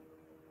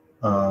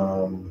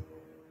I'm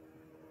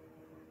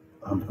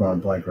going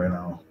blank right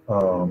now.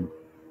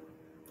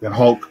 And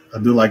Hulk. I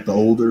do like the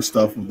older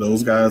stuff of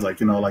those guys,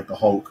 like like the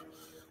Hulk.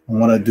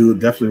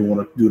 Definitely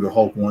want to do the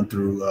Hulk 1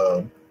 through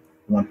I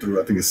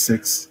think it's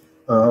 6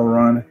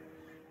 run.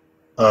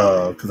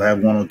 Because I have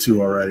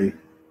 102 already.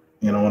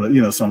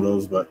 Some of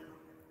those, but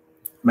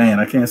man,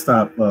 I can't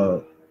stop.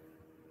 What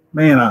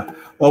I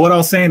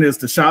was saying is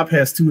the shop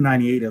has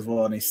 $298 as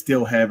well, and they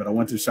still have it. I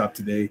went to the shop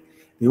today.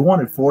 They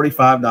wanted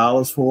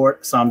 $45 for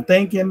it, so I'm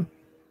thinking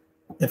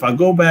if I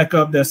go back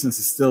up there, since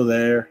it's still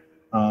there.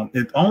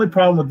 The only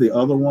problem with the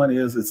other one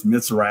is it's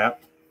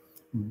miswrapped,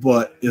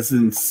 but it's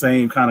in the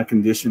same kind of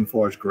condition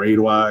for its grade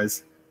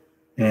wise,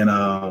 and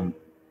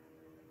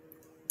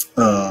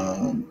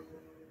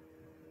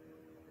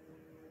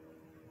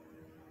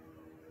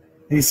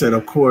he said,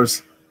 of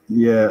course,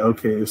 yeah,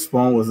 okay. If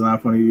Spawn was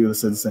not funny, you would have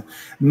said the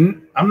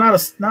same. I'm not a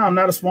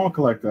Spawn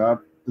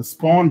collector. The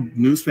Spawn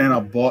newsstand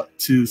I bought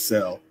to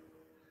sell.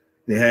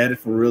 They had it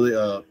for really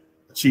a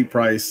cheap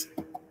price,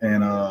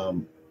 and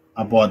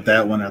I bought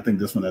that one. I think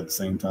this one at the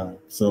same time.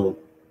 So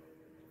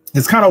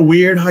it's kind of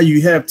weird how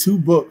you have two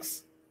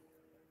books.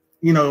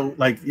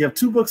 Like you have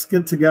two books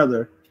get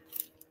together,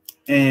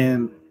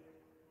 and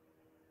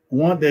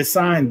they're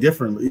signed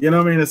differently. You know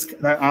what I mean? It's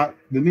the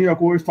New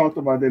York Warriors talked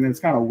about that, and it's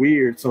kind of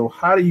weird. So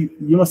how do you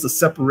must have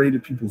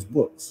separated people's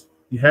books?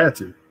 You had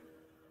to.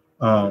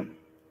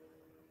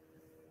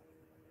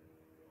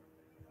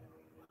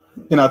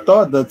 And I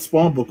thought the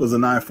Spawn book was a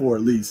 9.4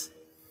 at least.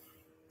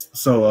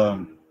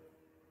 So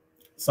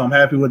I'm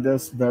happy with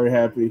this. Very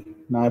happy.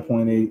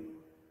 9.8.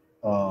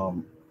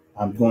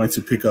 I'm going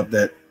to pick up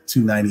that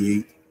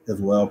 298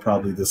 as well,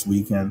 probably this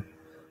weekend.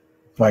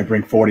 Might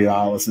bring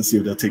 $40 and see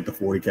if they'll take the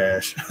 40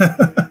 cash.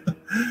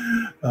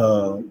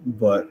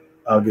 But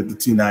I'll get the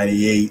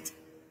 298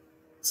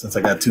 since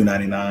I got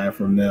 299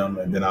 from them,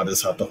 and then I'll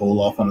just have to hold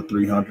off on the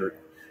 300,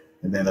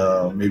 and then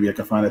maybe I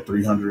can find a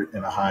 300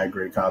 and a high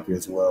grade copy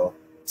as well.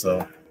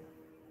 So,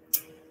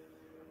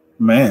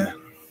 man,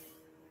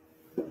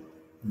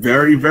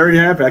 very, very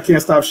happy. I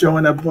can't stop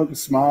showing that book and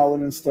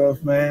smiling and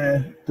stuff,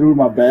 man. Threw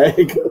my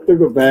bag,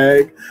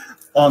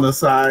 on the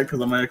side because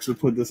I'm gonna actually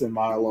put this in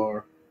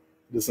Mylar.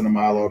 This in a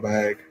Mylar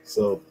bag.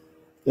 So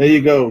there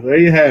you go. There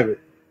you have it.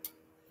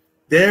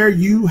 There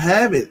you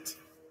have it.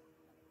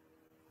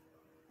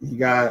 You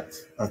got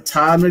a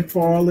Todd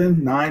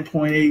McFarlane,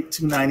 9.8,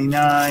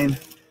 $299.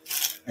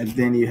 And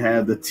then you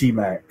have the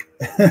T-Mac.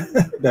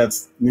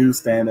 That's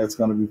newsstand that's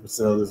going to be for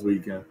sale this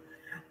weekend.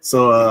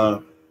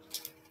 So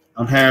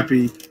I'm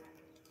happy.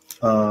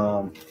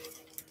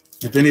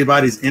 If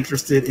anybody's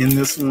interested in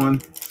this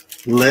one,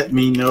 let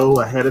me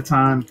know ahead of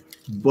time.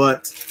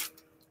 But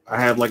I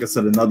have, like I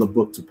said, another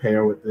book to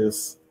pair with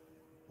this.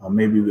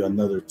 Maybe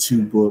another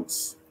 2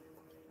 books,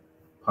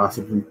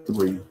 possibly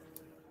 3.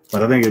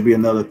 But I think it'd be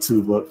another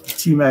 2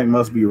 books. T-Mac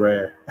must be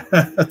rare.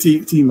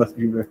 T must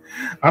be rare.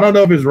 I don't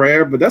know if it's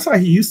rare, but that's how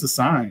he used to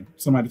sign.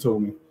 Somebody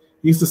told me.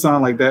 He used to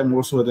sign like that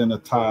more so than a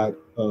Todd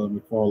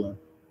McFarlane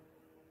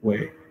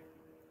way.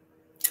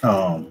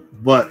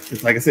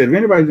 But like I said, if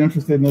anybody's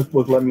interested in this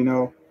book, let me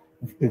know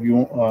if you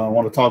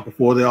want to talk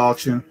before the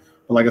auction.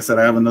 But like I said,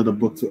 I have another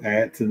book to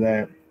add to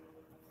that.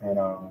 And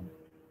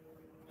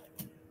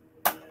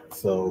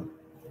so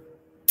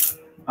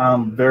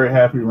I'm very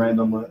happy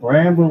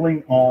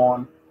rambling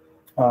on.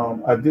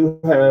 I do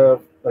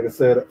have, like I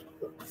said,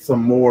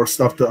 some more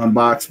stuff to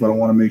unbox, but I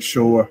want to make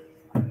sure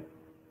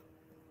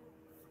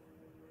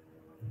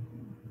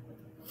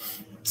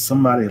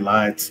somebody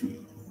lied to me.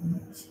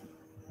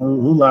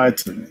 Who lied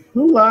to me?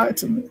 Who lied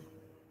to me?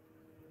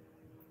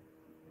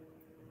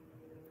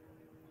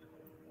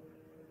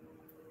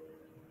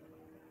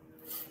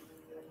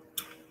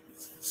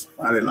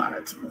 Why they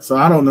lied to me? So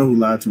I don't know who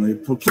lied to me.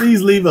 But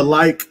please leave a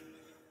like,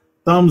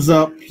 thumbs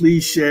up.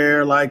 Please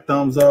share, like,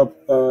 thumbs up.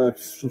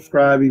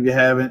 Subscribe if you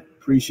haven't.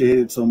 Appreciate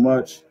it so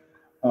much.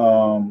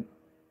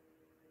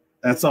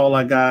 That's all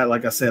I got.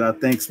 Like I said, I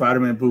think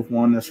Spider-Man Booth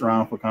won this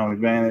round for Comic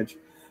Vantage.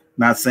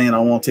 Not saying I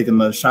won't take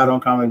another shot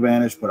on Comic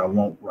Vantage, but I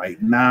won't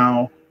right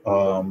now.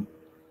 Probably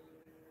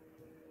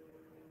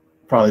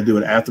do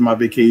it after my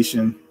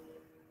vacation.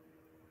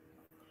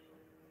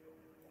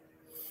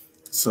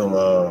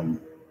 So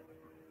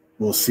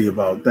we'll see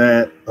about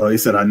that. He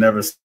said I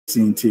never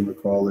seen T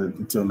recall it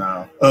until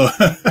now.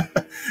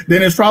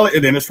 Then it's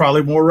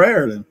probably more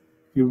rare. Then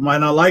people might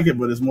not like it,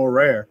 but it's more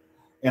rare.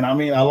 And I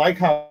mean, I like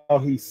how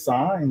he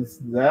signs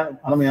that.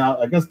 I mean,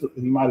 I guess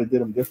he might have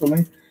did them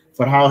differently,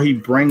 but how he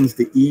brings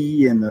the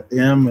E and the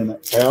M and the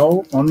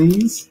L on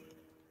these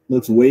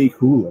looks way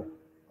cooler.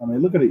 I mean,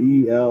 look at the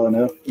E, L, and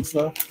F and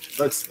stuff.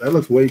 That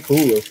looks way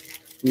cooler,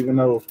 even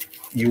though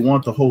you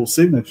want the whole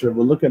signature.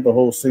 But look at the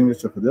whole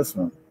signature for this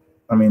one.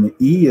 I mean, the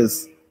E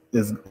is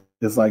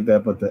like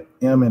that, but the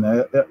M and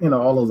L,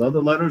 all those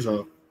other letters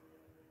are,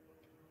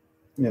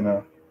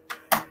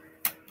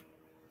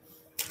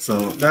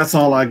 So that's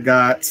all I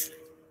got.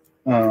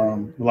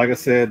 Like I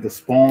said, the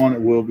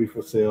Spawn will be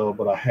for sale,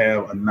 but I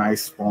have a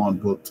nice Spawn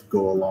book to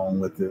go along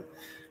with it.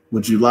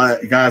 Would you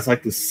guys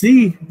like to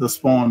see the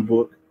Spawn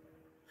book?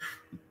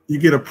 You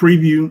get a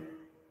preview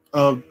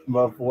of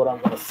what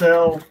I'm going to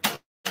sell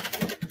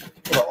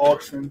for the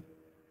auction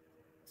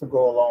to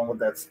go along with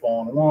that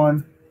Spawn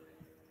one.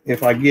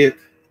 If I get,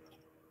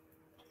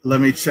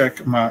 let me check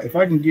if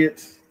I can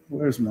get,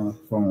 where's my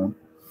phone?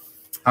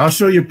 I'll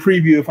show you a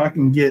preview if I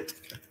can get,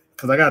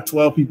 because I got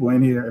 12 people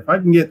in here. If I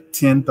can get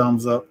 10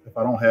 thumbs up, if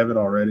I don't have it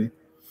already,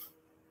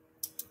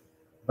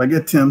 if I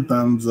get 10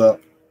 thumbs up,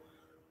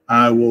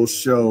 I will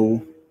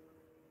show.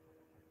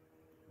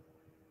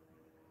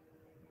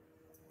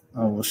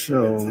 Oh,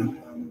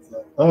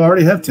 I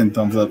already have 10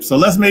 thumbs up. So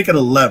let's make it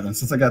 11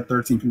 since I got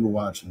 13 people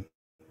watching.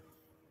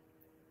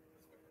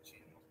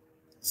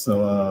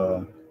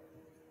 So,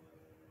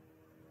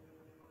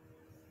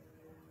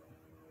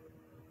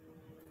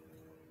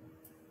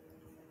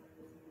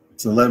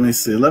 let me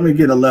see. Let me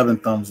get 11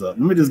 thumbs up.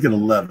 Let me just get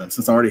 11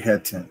 since I already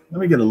had 10. Let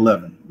me get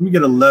 11. Let me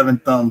get 11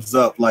 thumbs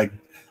up like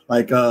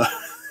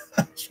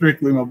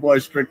Strictly, my boy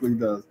Strictly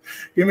does.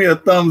 Give me a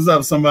thumbs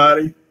up,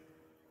 somebody.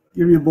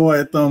 Give your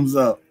boy a thumbs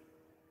up.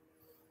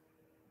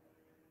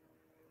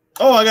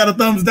 Oh, I got a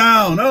thumbs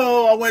down.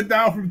 Oh, I went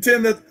down from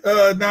 10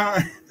 to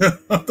 9.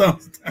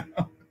 Thumbs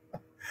down.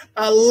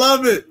 I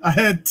love it. I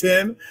had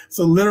 10.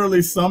 So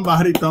literally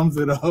somebody thumbs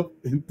it up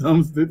and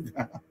thumbs it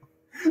down.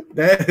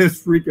 That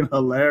is freaking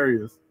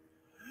hilarious.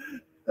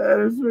 That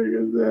is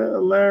freaking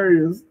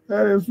hilarious.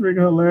 That is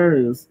freaking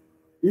hilarious.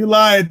 You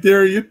lying,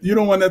 Theory. You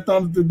don't want that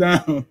thumbs it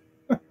down.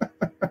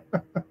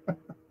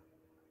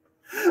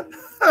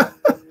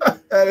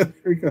 That is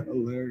freaking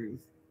hilarious.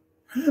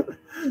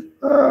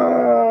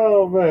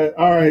 Oh man!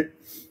 All right,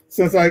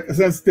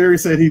 since Theory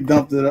said he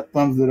dumped it up,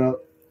 thumbs it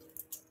up,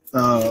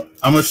 I'm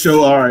gonna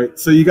show. All right,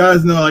 so you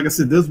guys know, like I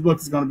said, this book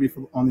is gonna be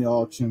on the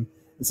auction.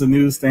 It's a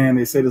newsstand.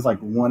 They say there's like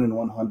 1 in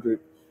 100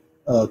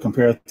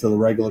 compared to the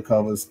regular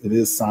covers. It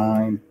is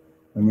signed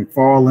by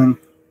McFarlane.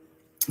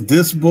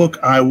 This book,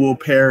 I will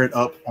pair it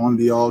up on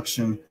the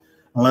auction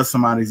unless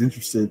somebody's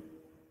interested.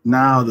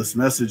 Now, just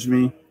message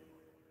me.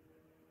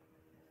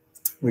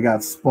 We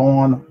got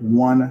Spawn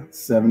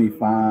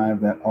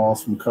 175, that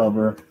awesome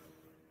cover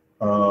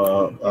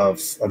of, I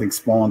think,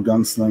 Spawn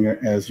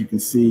Gunslinger. As you can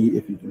see,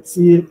 if you can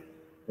see it,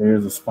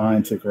 there's a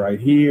spine tick right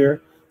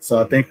here. So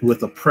I think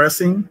with the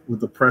pressing,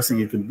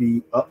 it could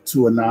be up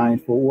to a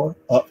 9.4,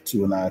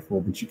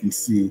 but you can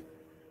see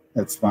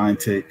that spine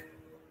tick.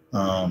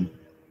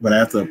 But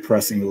after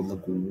pressing, it would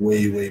look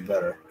way, way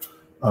better.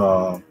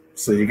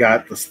 So you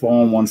got the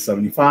Spawn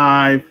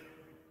 175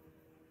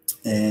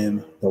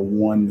 and the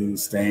one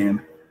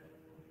newsstand.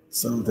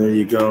 So there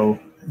you go.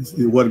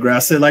 What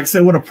Grass said, like I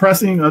said, with a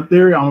pressing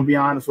Theory, I'm gonna be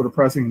honest, with a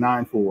pressing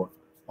 9.4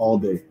 all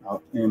day.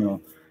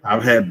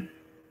 I've had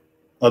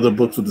other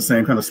books with the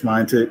same kind of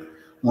spine tick.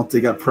 Once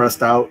they got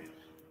pressed out,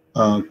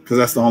 because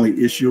that's the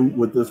only issue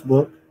with this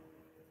book,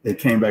 it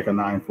came back a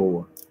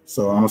 9.4.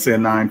 So I'm gonna say a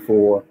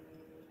 9.4.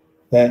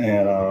 That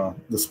and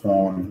the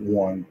Spawn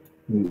 1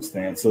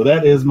 newsstand. So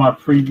that is my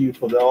preview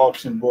for the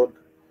auction book.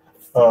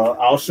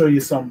 I'll show you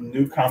some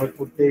new comic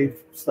book day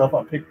stuff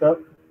I picked up.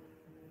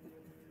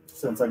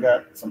 Since I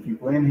got some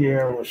people in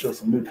here, we'll show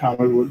some new comic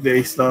book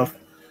day stuff.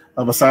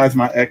 Besides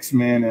my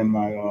X-Men and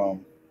my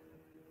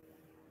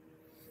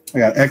I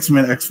got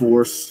X-Men,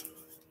 X-Force.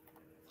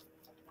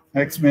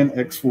 X-Men,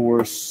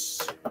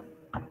 X-Force.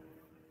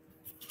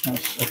 I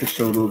can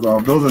show those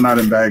off. Those are not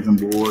in bags and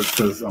boards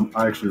because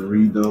I actually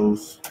read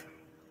those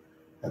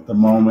at the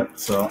moment.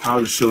 So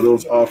I'll just show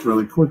those off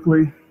really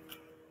quickly.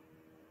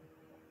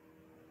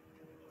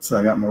 So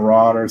I got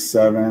Marauder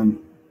 7.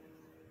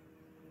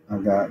 I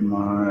got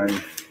my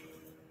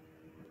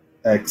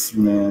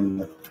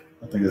X-Men,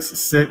 I think it's a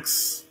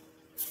 6.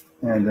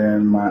 And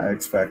then my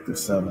X Factor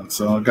 7.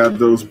 So I got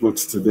those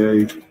books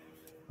today.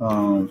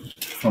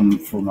 from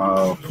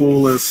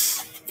Pool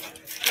List,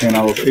 and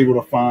I was able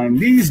to find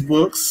these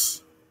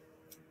books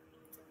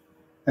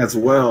as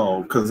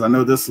well, because I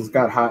know this has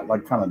got hot,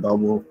 like kind of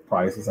double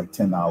price. It's like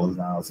 $10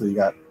 now. So you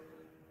got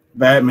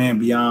Batman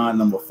Beyond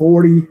number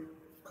 40,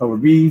 cover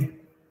B.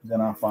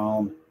 Then I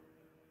found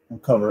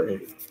cover A.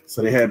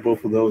 So they had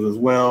both of those as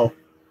well.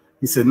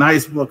 He said,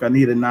 nice book. I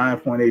need a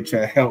 9.8.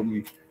 Chat, help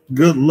me.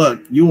 Good luck.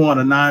 You want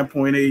a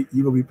 9.8,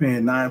 you're going to be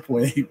paying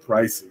 9.8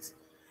 prices.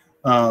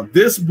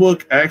 This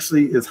book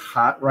actually is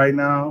hot right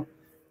now.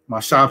 My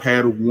shop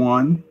had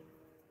one,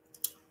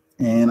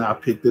 and I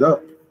picked it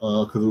up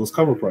because it was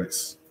cover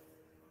price.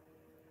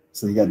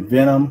 So you got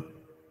Venom,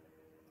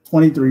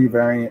 23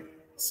 variant,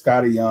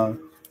 Scotty Young.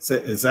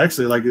 It's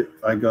actually like it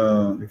kind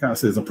of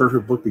says a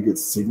perfect book to get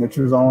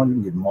signatures on. You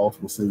can get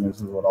multiple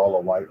signatures with all the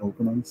white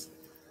openings.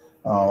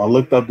 I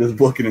looked up this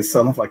book and it's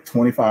selling for like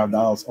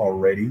 $25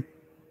 already.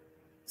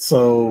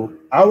 So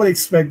I would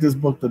expect this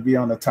book to be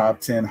on the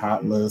top 10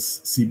 hot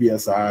list,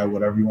 CBSI,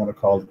 whatever you want to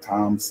call it,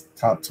 Tom's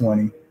top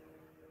 20.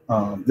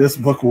 This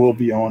book will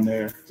be on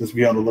there. Just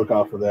be on the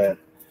lookout for that.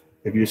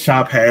 If your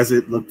shop has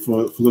it, look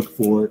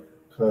for it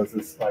because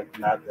it's like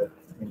not that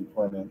many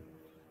printed.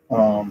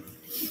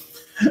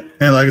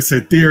 And like I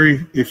said,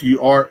 theory, if you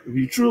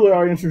truly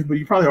are interested, but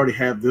you probably already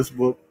have this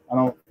book.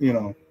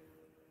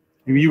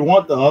 If you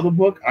want the other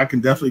book, I can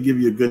definitely give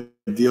you a good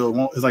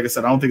deal. It's like I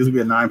said, I don't think it's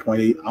gonna be a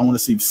 9.8. I want to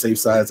see safe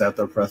sides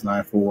after I press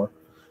 9.4,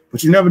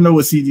 but you never know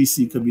what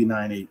CGC could be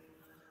 9.8.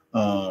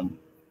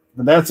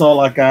 But that's all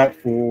I got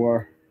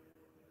for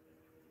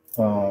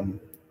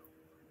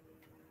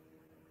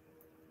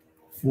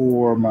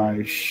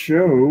my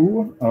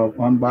show of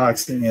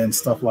unboxing and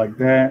stuff like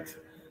that.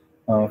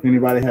 If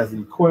anybody has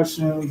any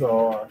questions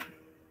or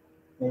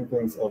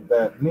anything of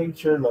that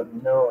nature, let me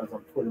know as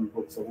I'm putting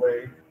books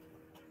away.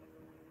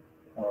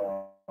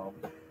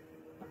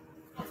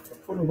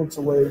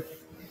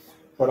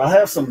 But I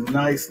have some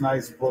nice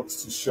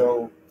books to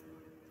show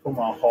for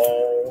my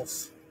haul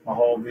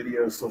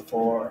videos so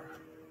far.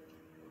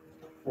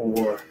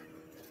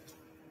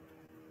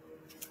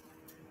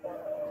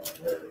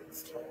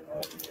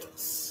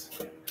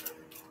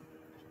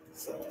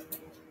 So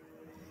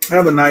I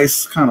have a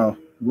nice kind of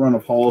run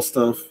of haul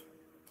stuff.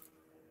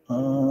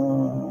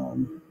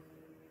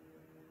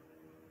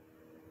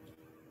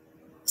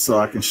 So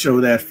I can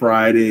show that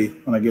Friday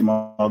when I get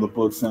my other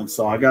books in.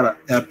 So I got an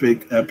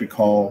epic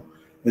haul.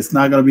 It's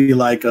not gonna be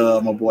like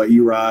my boy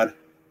Erod,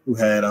 who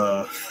had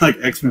like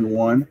X-Men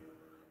 1,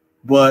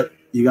 but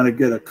you're gonna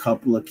get a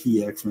couple of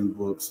key X-Men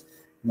books.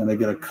 You're gonna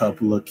get a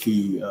couple of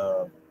key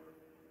I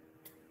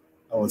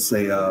would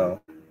say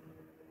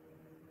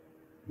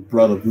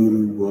Brother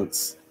Voodoo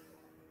books.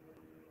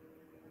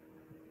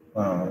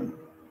 1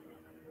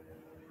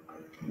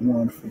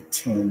 for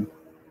 10.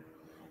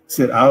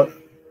 Said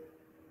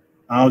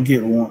I'll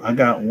get one. I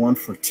got one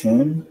for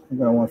 10. I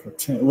got one for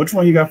 10. Which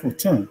one you got for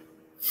 10?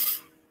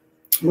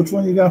 Which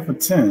one you got for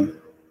 10?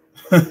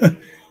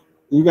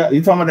 You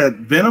talking about that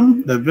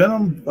Venom? The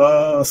Venom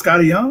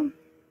Scotty Young?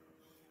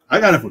 I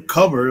got it for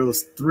cover. It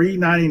was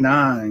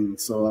 $3.99.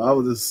 So I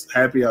was just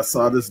happy I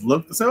saw this.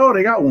 Looked and said, oh,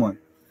 they got one.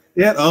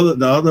 They had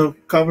the other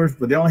covers,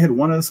 but they only had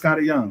one of the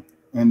Scotty Young.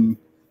 And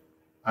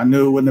I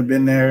knew it wouldn't have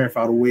been there if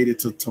I'd have waited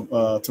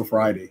till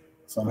Friday.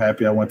 So I'm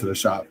happy I went to the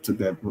shop, took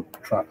that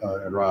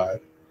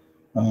ride.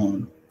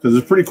 Because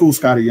it's pretty cool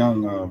Scotty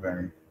Young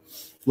variant.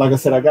 Like I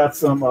said, I got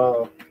some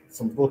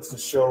books to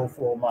show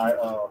for my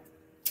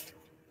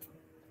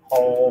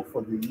haul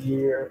for the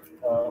year,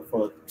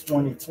 for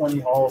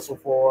 2020 haul so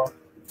far.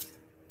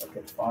 I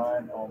can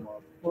find all my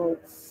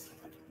books.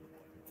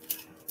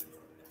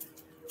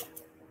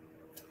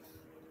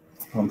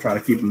 I'm trying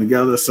to keep them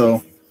together.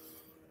 So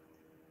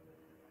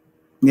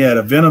yeah,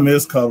 the Venom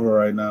is cover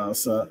right now.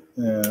 So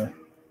yeah.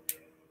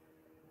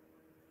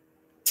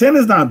 10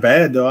 is not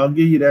bad though. I'll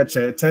give you that,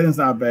 chat. 10 is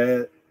not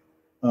bad.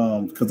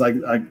 Because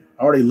I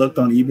already looked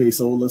on eBay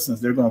sold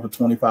listings. They're going for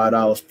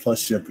 $25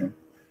 plus shipping.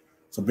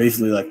 So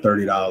basically like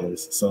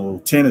 $30. So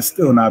 10 is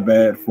still not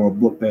bad for a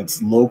book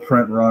that's low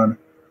print run.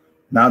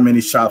 Not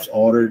many shops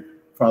ordered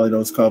probably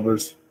those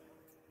covers.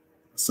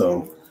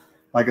 So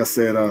like I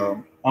said,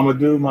 I'm gonna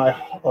do my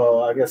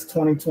I guess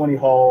 2020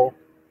 haul.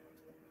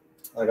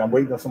 Like I'm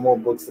waiting on some more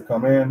books to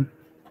come in.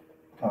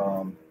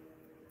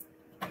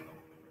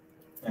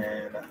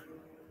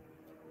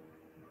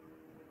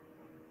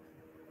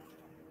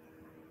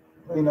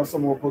 And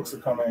some more books to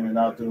come in, and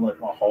I'll do like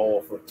my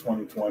haul for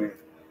 2020,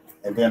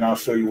 and then I'll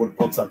show you what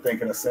books I'm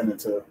thinking of sending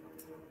to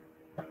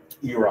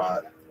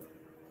Erod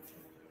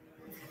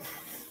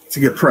to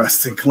get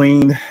pressed and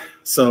cleaned.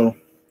 So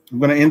I'm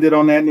going to end it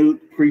on that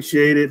note.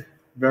 Appreciate it.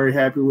 Very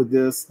happy with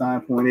this 9.8.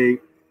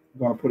 I'm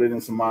going to put it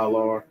in some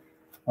Mylar.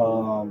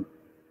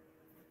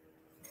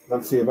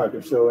 Let's see if I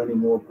can show any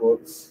more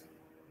books.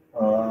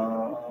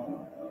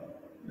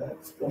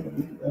 That's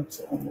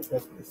almost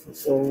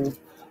sold.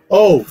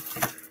 Oh,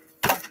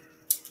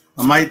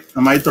 I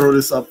might throw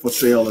this up for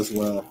sale as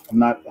well. I'm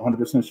not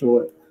 100%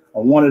 sure. I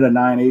wanted a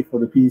 9.8 for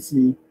the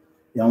PC.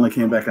 It only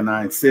came back a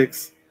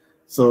 9.6.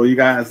 So you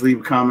guys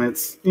leave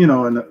comments, in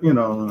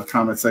the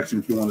comment section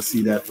if you want to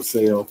see that for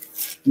sale.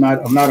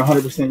 I'm not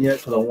 100% yet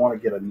because I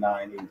want to get a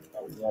 9.8.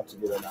 I want to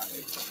get a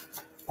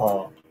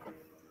 9.8.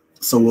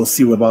 So we'll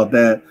see about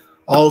that.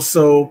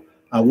 Also,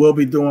 I will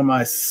be doing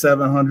my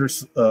 700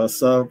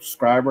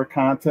 subscriber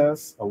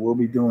contest. I will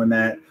be doing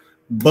that,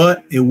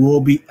 but it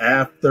will be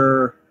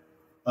after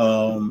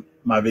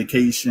my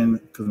vacation,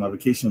 because my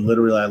vacation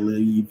literally I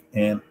leave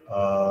in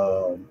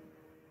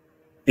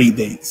 8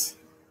 days.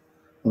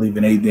 I leave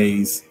in 8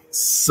 days.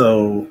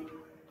 So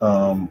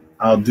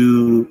I'll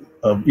do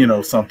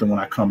something when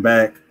I come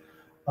back.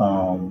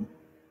 I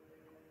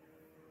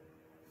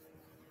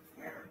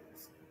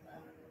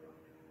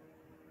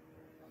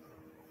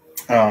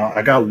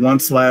got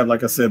one slab,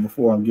 like I said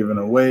before, I'm giving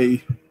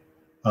away.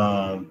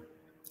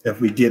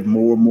 If we get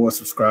more and more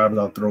subscribers,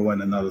 I'll throw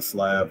in another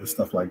slab and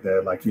stuff like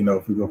that. Like,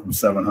 if we go from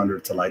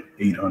 700 to like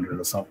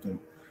 800 or something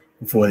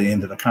before the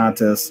end of the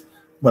contest.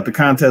 But the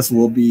contest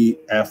will be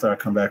after I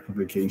come back from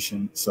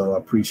vacation. So I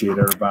appreciate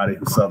everybody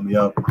who subbed me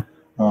up.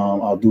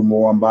 I'll do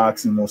more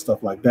unboxing, more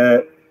stuff like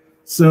that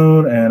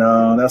soon. And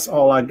that's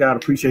all I got.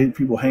 Appreciate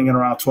people hanging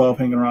around, 12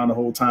 hanging around the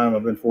whole time.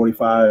 I've been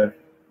 45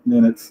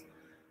 minutes.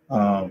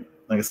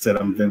 Like I said,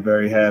 I've been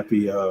very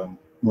happy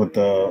with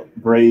the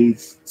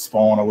Braves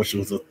spawn. I wish it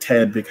was a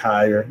tad bit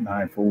higher,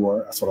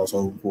 9.4. That's what I was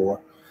hoping for.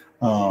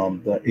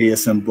 The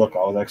ASM book, I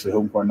was actually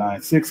hoping for a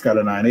 9.6, got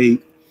a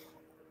 9.8.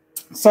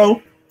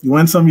 So you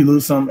win some, you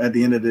lose some. At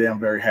the end of the day, I'm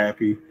very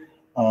happy.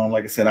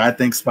 Like I said, I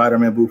think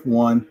Spider-Man Booth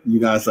won. You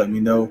guys let me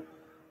know.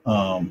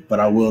 But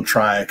I will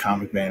try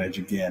Comic Vantage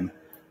again.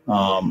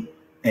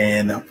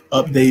 And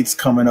updates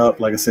coming up.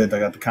 Like I said, I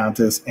got the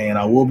contest, and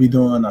I will be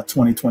doing a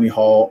 2020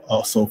 haul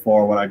so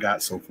far, what I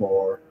got so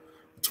far,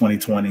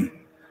 2020.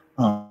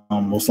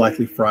 Most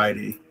likely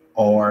Friday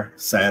or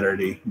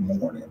Saturday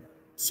morning.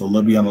 So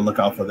they'll be on the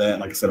lookout for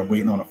that. Like I said, I'm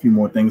waiting on a few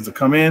more things to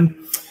come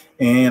in.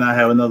 And I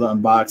have another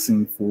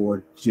unboxing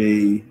for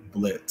Jay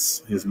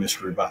Blitz, his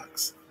mystery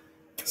box.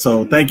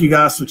 So thank you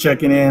guys for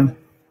checking in.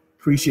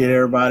 Appreciate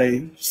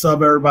everybody.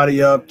 Sub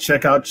everybody up.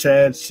 Check out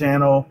Chad's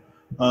channel,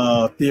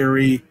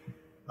 Theory.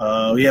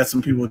 We had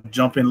some people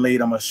jump in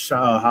late. I'm going to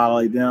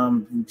highlight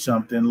them who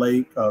jumped in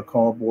late.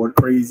 Cardboard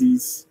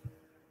Crazies.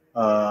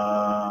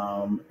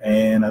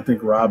 And I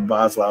think Rob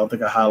Boswell. I don't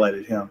think I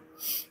highlighted him.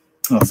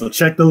 So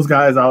check those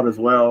guys out as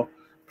well.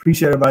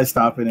 Appreciate everybody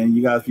stopping in.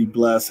 You guys be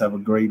blessed. Have a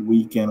great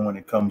weekend when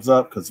it comes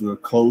up, because we're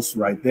close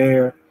right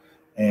there.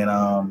 And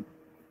I'm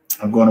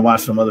going to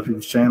watch some other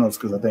people's channels,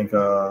 because I think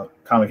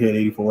Comic Head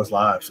 84 is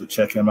live. So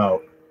check him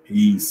out.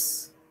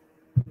 Peace.